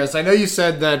interesting, Chris? I know you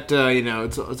said that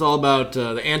it's all about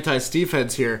the anti-Steve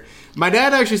heads here. My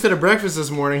dad actually said at breakfast this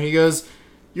morning. He goes,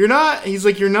 "You're not." He's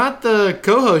like, "You're not the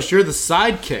co-host. You're the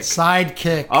sidekick."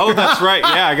 Sidekick. Oh, that's right.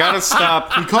 Yeah, I gotta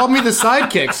stop. He called me the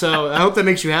sidekick, so I hope that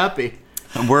makes you happy.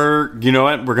 You know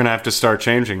what? We're gonna have to start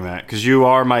changing that because you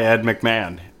are my Ed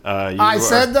McMahon. I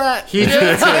said that. He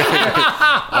did.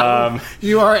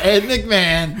 You are Ed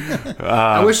McMahon.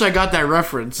 I wish I got that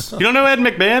reference. You don't know who Ed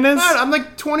McMahon is? God, I'm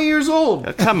like 20 years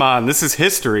old. Come on, this is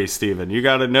history, Steven. You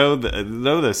got to know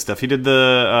this stuff. He did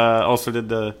also did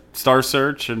the Star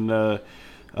Search and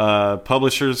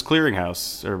Publishers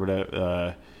Clearinghouse or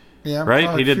whatever. Yeah, Right?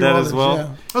 probably He a did few that others, as well? yeah.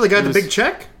 Oh, the guy with the big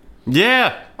check?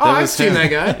 Yeah. Oh, I've seen that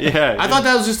guy. Yeah. I thought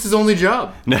that was just his only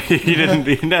job. No, he didn't.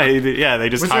 Yeah, they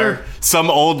just Was hired there- some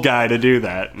old guy to do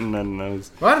that, and then that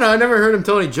was, Well, I don't know. I never heard him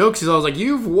tell any jokes. He's always like,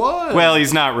 "You've won." well,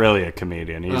 he's not really a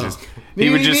comedian. He's just Me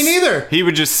neither. He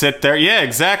would just sit there. Yeah,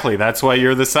 exactly. That's why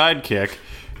you're the sidekick.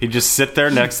 He'd just sit there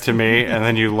next to me, and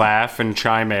then you laugh and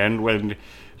chime in when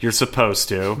you're supposed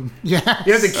to. Yeah.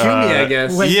 you have to cue me, I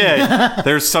guess. Yeah,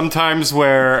 there's some times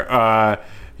where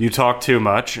you talk too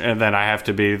much, and then I have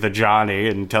to be the Johnny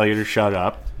and tell you to shut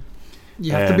up.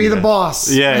 You have to be the boss.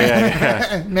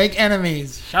 Yeah. Make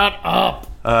enemies. Shut up.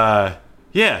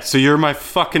 Yeah, so you're my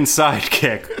fucking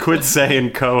sidekick. Quit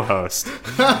saying co-host.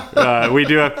 We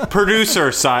do a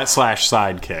producer slash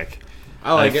sidekick.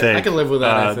 I like it. I can live with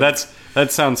that. I think.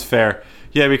 That sounds fair.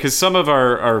 Yeah, because some of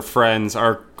our friends,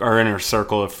 our inner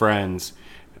circle of friends,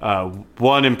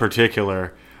 one in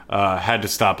particular had to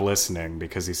stop listening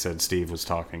because he said Steve was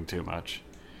talking too much.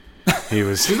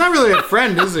 He's not really a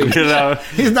friend, is he?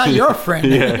 He's not your friend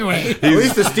anyway. At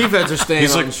least the Steve heads are staying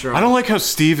He's on like, strong. I don't like how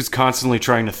Steve is constantly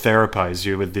trying to therapize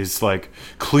you with these like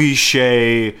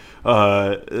cliche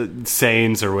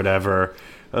sayings or whatever.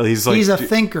 He's like, He's a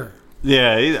thinker.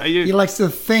 yeah. He likes to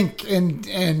think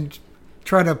and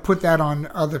try to put that on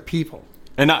other people.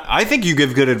 And I think you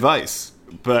give good advice,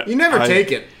 but You never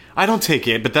take it. I don't take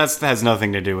it, but that has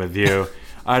nothing to do with you.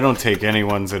 I don't take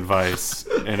anyone's advice,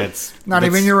 and it's Not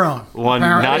even your own. One,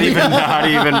 not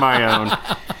apparently. even my own.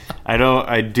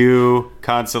 I do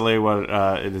constantly what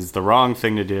it is the wrong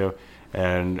thing to do,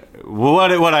 and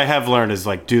what I have learned is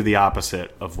like do the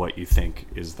opposite of what you think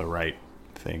is the right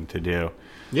thing to do.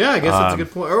 Yeah, I guess that's a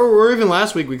good point. Or even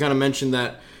last week we kind of mentioned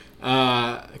that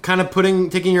kind of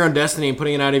taking your own destiny and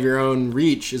putting it out of your own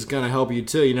reach is going to help you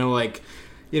too.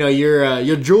 Your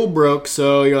Juul broke,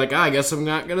 so you're like, I guess I'm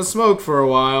not gonna smoke for a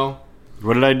while.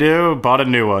 What did I do? Bought a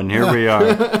new one. Here we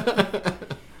are.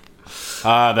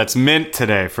 That's mint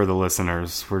today for the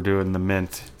listeners. We're doing the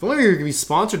mint. If only we could be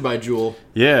sponsored by Juul.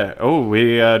 Yeah. Oh,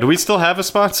 we do we still have a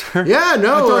sponsor? Yeah,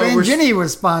 no. I thought we're Ginny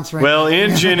was sponsoring. Well,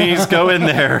 in Ginny's, go in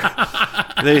there.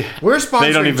 We're sponsoring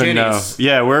They don't even Ginny's. know.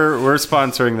 Yeah, we're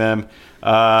sponsoring them. you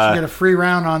get a free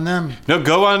round on them. No,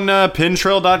 go on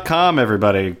pintrail.com,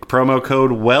 everybody. Promo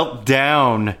code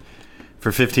WELTDOWN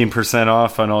for 15%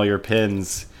 off on all your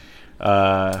pins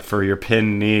for your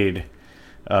pin need.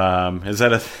 Is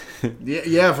that a?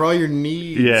 Yeah, for all your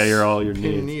needs. Yeah, you're all your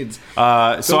needs.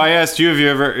 So I asked you, have you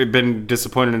ever been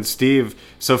disappointed in Steve?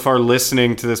 So far,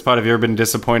 listening to this pod, have you ever been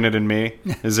disappointed in me?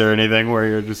 Is there anything where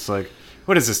you're just like,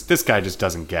 what is this? This guy just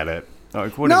doesn't get it.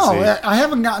 Like, what is he? I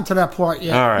haven't gotten to that part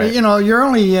yet. All right. You know, you're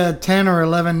only 10 or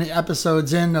 11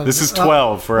 episodes in. This is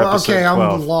 12 for episode 12.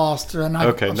 I'm lost. And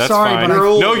I'm that's sorry, fine.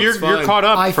 but You're caught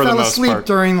up I for the fell most asleep part.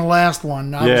 during the last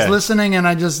one. I was listening and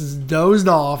I just dozed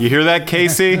off. You hear that,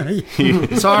 Casey?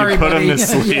 Sorry, you put buddy. him to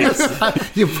sleep.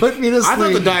 Yes, you put me to sleep. I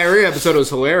thought the diarrhea episode was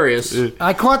hilarious.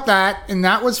 I caught that, and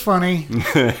that was funny.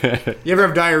 You ever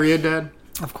have diarrhea, Dad?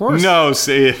 Of course. No,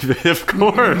 see, of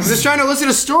course. I'm just trying to listen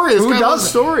to stories. This Who guy loves doesn't?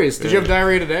 stories. Did you have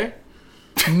diarrhea today?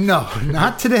 No,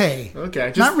 not today.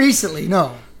 Okay. Not recently,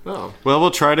 no. Oh. Well,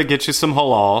 we'll try to get you some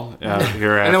halal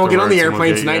here And then we'll get on the afterwards, and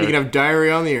airplane tonight. get You can have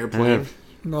diarrhea on the airplane.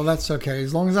 No, that's okay.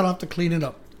 As long as I don't have to clean it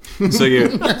up. So you,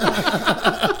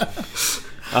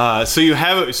 so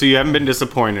you haven't been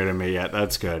disappointed in me yet.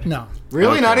 That's good. No.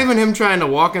 Really? Okay. Not even him trying to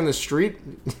walk in the street?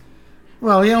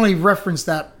 Well, he only referenced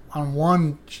that on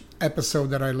one episode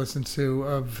that I listened to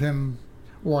of him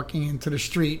walking into the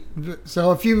street.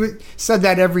 So if you said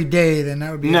that every day, then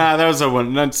that would be... Nah, that was a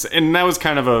one. That was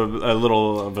kind of a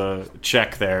little of a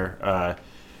check there.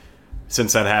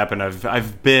 Since that happened,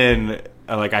 I've been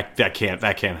like that can't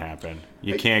happen.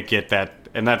 You can't get that,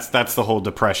 and that's the whole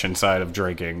depression side of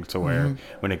drinking. To where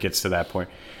when it gets to that point,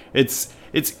 it's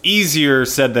easier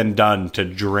said than done to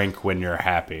drink when you're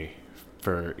happy.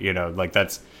 Like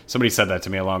that's somebody said that to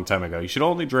me a long time ago. You should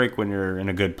only drink when you're in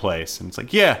a good place, and it's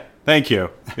like, yeah. Thank you.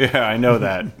 Yeah, I know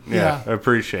that. Yeah, I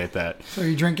appreciate that. So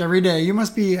you drink every day. You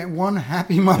must be one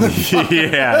happy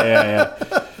motherfucker.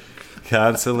 yeah.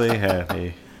 Constantly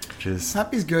happy.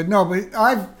 Happy's good. No, but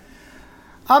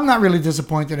I'm not really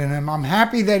disappointed in him. I'm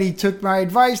happy that he took my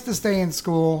advice to stay in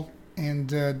school and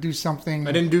do something.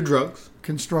 I didn't do drugs.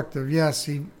 Constructive. Yes,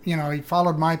 he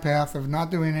followed my path of not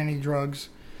doing any drugs.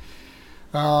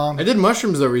 I did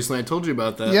mushrooms though recently. I told you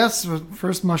about that. Yes,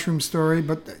 first mushroom story,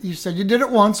 but you said you did it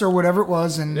once or whatever it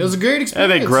was, and It was a great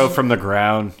experience. They grow from the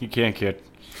ground. You can't get...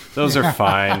 Those are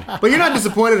fine. But you're not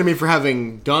disappointed in me for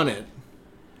having done it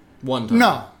one time.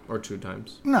 No. Or 2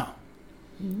 times. no,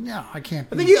 I can't.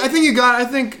 I think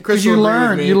Crystal Because you agreed learned,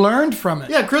 with me. you learned from it.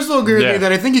 Yeah, Crystal agreed with Yeah. me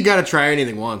that I think you got to try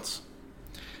anything once.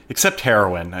 Except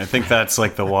heroin. I think that's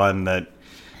like the one that...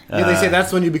 Yeah, they say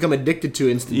that's when you become addicted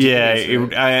to instantaneously.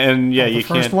 Yeah, The you first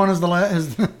can't... one is the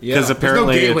last. Yeah, Because there's no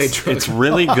apparently gateway drug. it's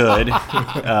really good,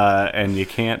 and you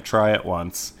can't try it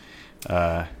once.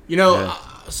 So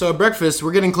at breakfast,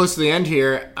 we're getting close to the end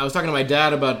here. I was talking to my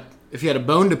dad about if he had a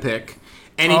bone to pick.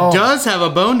 And he does have a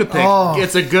bone to pick. Oh.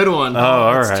 It's a good one. Oh,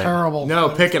 all It's right. terrible. No,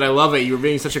 pick it. I love it. You were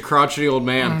being such a crotchety old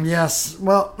man. Yes.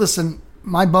 Well, listen,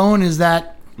 my bone is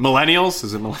that. Millennials?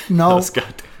 Is it millennials? No.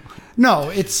 Goddamn. No,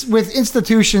 it's with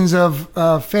institutions of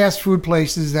fast food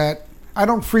places that I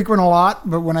don't frequent a lot,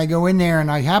 but when I go in there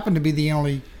and I happen to be the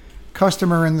only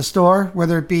customer in the store,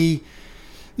 whether it be,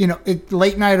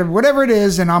 late night or whatever it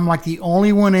is, and I'm like the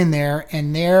only one in there,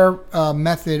 and their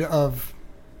method of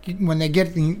when they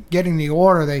getting the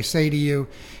order, they say to you,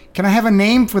 "Can I have a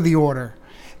name for the order?"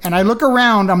 And I look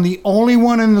around, I'm the only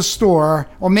one in the store,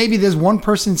 or maybe there's one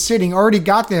person sitting, already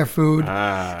got their food,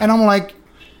 and I'm like,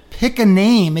 pick a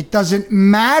name. It doesn't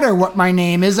matter what my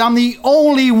name is. I'm the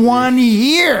only one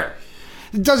here.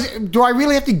 Do I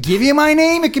really have to give you my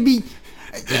name? It could be,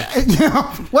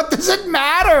 what does it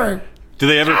matter? Do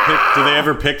they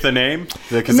ever pick the name?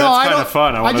 Because No, that's I kind of don't-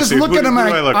 fun. I just look at them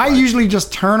and I usually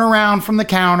just turn around from the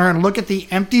counter and look at the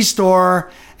empty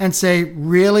store and say,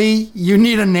 really? You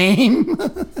need a name?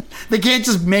 They can't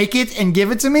just make it and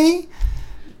give it to me?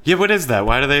 Yeah, what is that?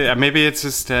 Why do they? Maybe it's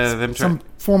just them trying. Some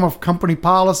form of company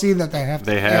policy that they have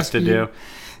to ask you. do.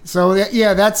 So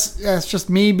yeah, that's just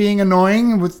me being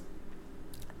annoying with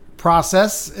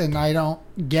process, and I don't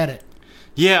get it.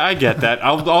 Yeah, I get that.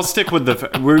 I'll stick with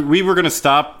the. We were going to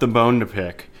stop the bone to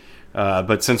pick,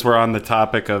 but since we're on the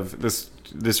topic of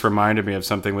this reminded me of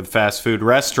something with fast food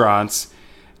restaurants.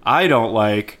 I don't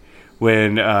like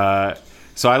when.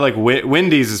 So I like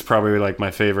Wendy's is probably like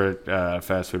my favorite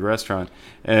fast food restaurant,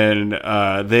 and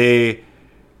they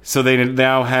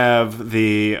now have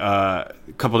the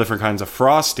couple different kinds of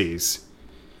Frosties.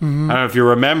 Mm-hmm. I don't know if you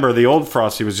remember, the old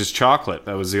Frosty was just chocolate.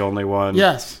 That was the only one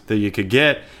that you could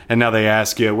get. And now they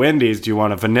ask you at Wendy's, do you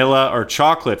want a vanilla or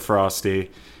chocolate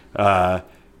Frosty?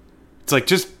 It's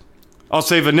like, I'll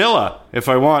say vanilla if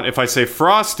I want. If I say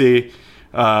Frosty,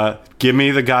 give me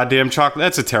the goddamn chocolate.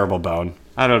 That's a terrible bone.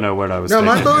 I don't know what I was thinking.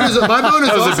 My bone is That was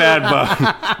also a bad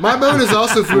bone. my bone is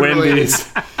also food related.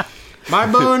 Wendy's.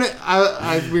 My bone,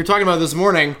 we were talking about this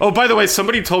morning. Oh, by the way,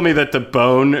 somebody told me that the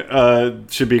bone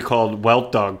should be called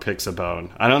Welt Dog Picks a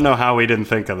Bone. I don't know how we didn't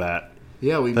think of that.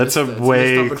 Yeah, That's a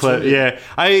way clever. Yeah,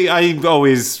 I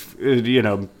always,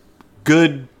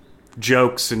 good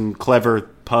jokes and clever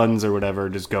puns or whatever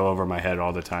just go over my head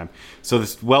all the time. So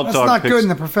this Welt That's Dog not Picks... good in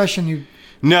the profession you...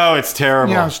 No, it's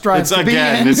terrible. Strive It's to be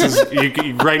again. in. This is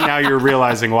right now. You're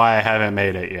realizing why I haven't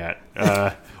made it yet,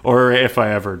 or if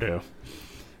I ever do.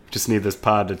 Just need this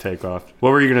pod to take off. What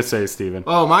were you gonna say, Steven?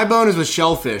 Oh, my bone is with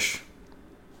shellfish.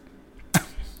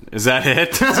 Is that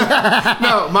it?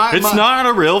 No, It's not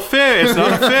a real fish. It's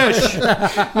not a fish.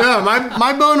 No,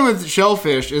 my bone with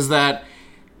shellfish is that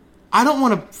I don't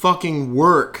want to fucking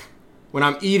work when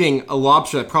I'm eating a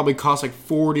lobster that probably costs like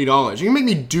 $40. You can make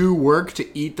me do work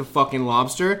to eat the fucking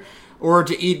lobster or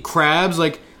to eat crabs.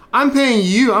 Like, I'm paying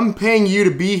you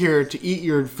to be here to eat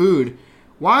your food.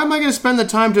 Why am I going to spend the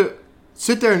time to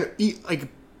sit there and eat, like,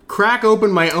 crack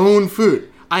open my own food?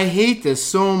 I hate this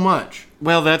so much.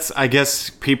 Well, I guess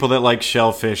people that like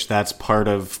shellfish, that's part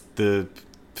of the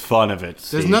fun of it.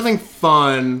 There's Steve. nothing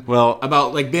fun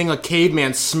about like being a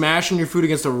caveman smashing your food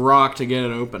against a rock to get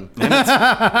it open.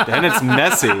 And it's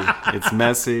messy. It's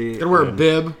messy. Gotta wear a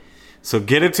bib. So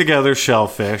get it together,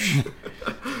 shellfish.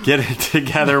 Get it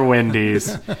together,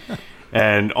 Wendy's.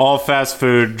 And all fast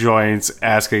food joints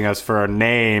asking us for our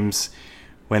names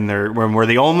when we're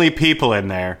the only people in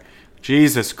there.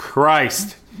 Jesus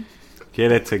Christ.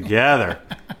 Get it together.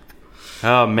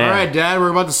 Oh, man. All right, Dad, we're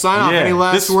about to sign off. Any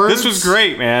last words? This was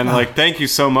great, man. Thank you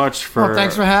so much for... Well,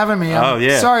 thanks for having me.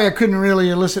 Yeah. Sorry I couldn't really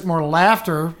elicit more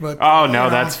laughter, but... Oh, no,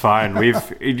 that's fine. We've...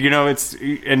 it's...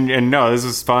 And no, this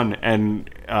is fun. And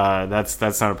that's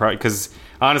not a problem. Because,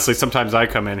 honestly, sometimes I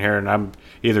come in here and I'm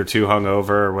either too hungover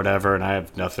or whatever, and I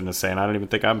have nothing to say, and I don't even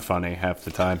think I'm funny half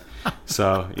the time.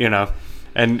 So,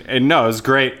 And no, it was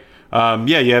great.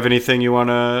 You have anything you want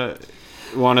to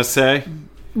say?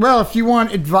 Well, if you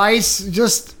want advice,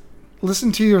 just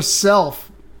listen to yourself,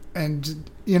 and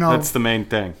that's the main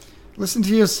thing. Listen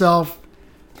to yourself.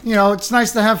 It's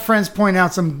nice to have friends point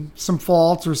out some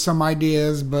faults or some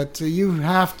ideas, but you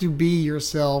have to be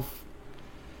yourself.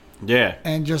 Yeah,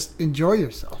 and just enjoy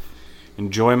yourself.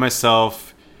 Enjoy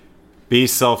myself. Be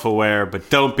self-aware, but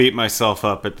don't beat myself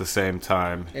up at the same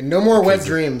time. And no more wet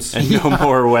dreams. And no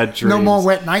more wet dreams. No more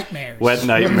wet nightmares. Wet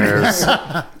nightmares.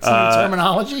 Some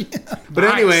terminology. But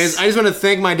anyways, I just want to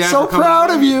thank my dad so for coming proud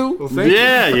on. of you. Well, thank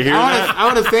you. You hear that? I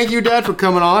want to thank you, Dad, for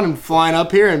coming on and flying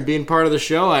up here and being part of the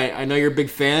show. I know you're a big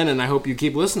fan, and I hope you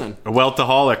keep listening. A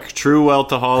weltaholic. True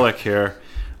weltaholic here.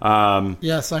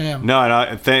 Yes, I am. No,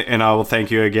 and I will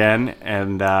thank you again.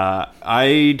 And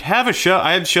I have a show.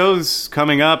 I have shows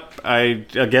coming up. I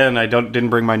didn't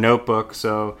bring my notebook,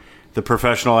 so the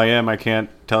professional I am, I can't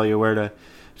tell you where to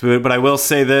do it. But I will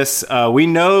say this: we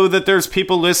know that there's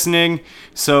people listening,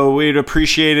 so we'd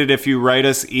appreciate it if you write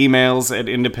us emails at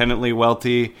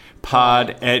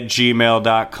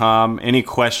independentlywealthypod@gmail.com. Any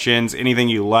questions, anything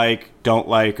you don't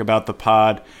like about the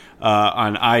pod.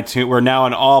 On iTunes. We're now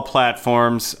on all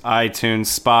platforms,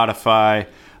 iTunes, Spotify,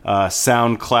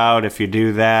 SoundCloud, if you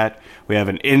do that. We have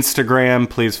an Instagram.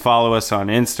 Please follow us on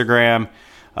Instagram.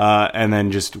 And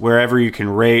then just wherever you can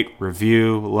rate,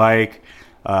 review,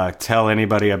 tell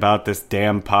anybody about this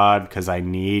damn pod, because I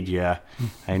need you.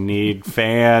 I need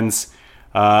fans.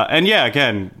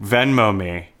 Again, Venmo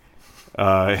me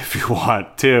if you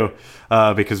want to.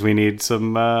 Because we need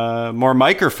some more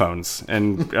microphones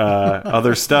and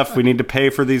other stuff. We need to pay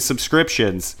for these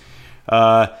subscriptions.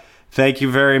 Thank you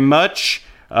very much.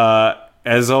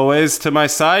 As always, to my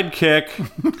sidekick,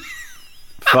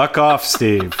 fuck off,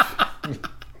 Steve.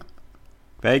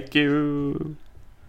 Thank you.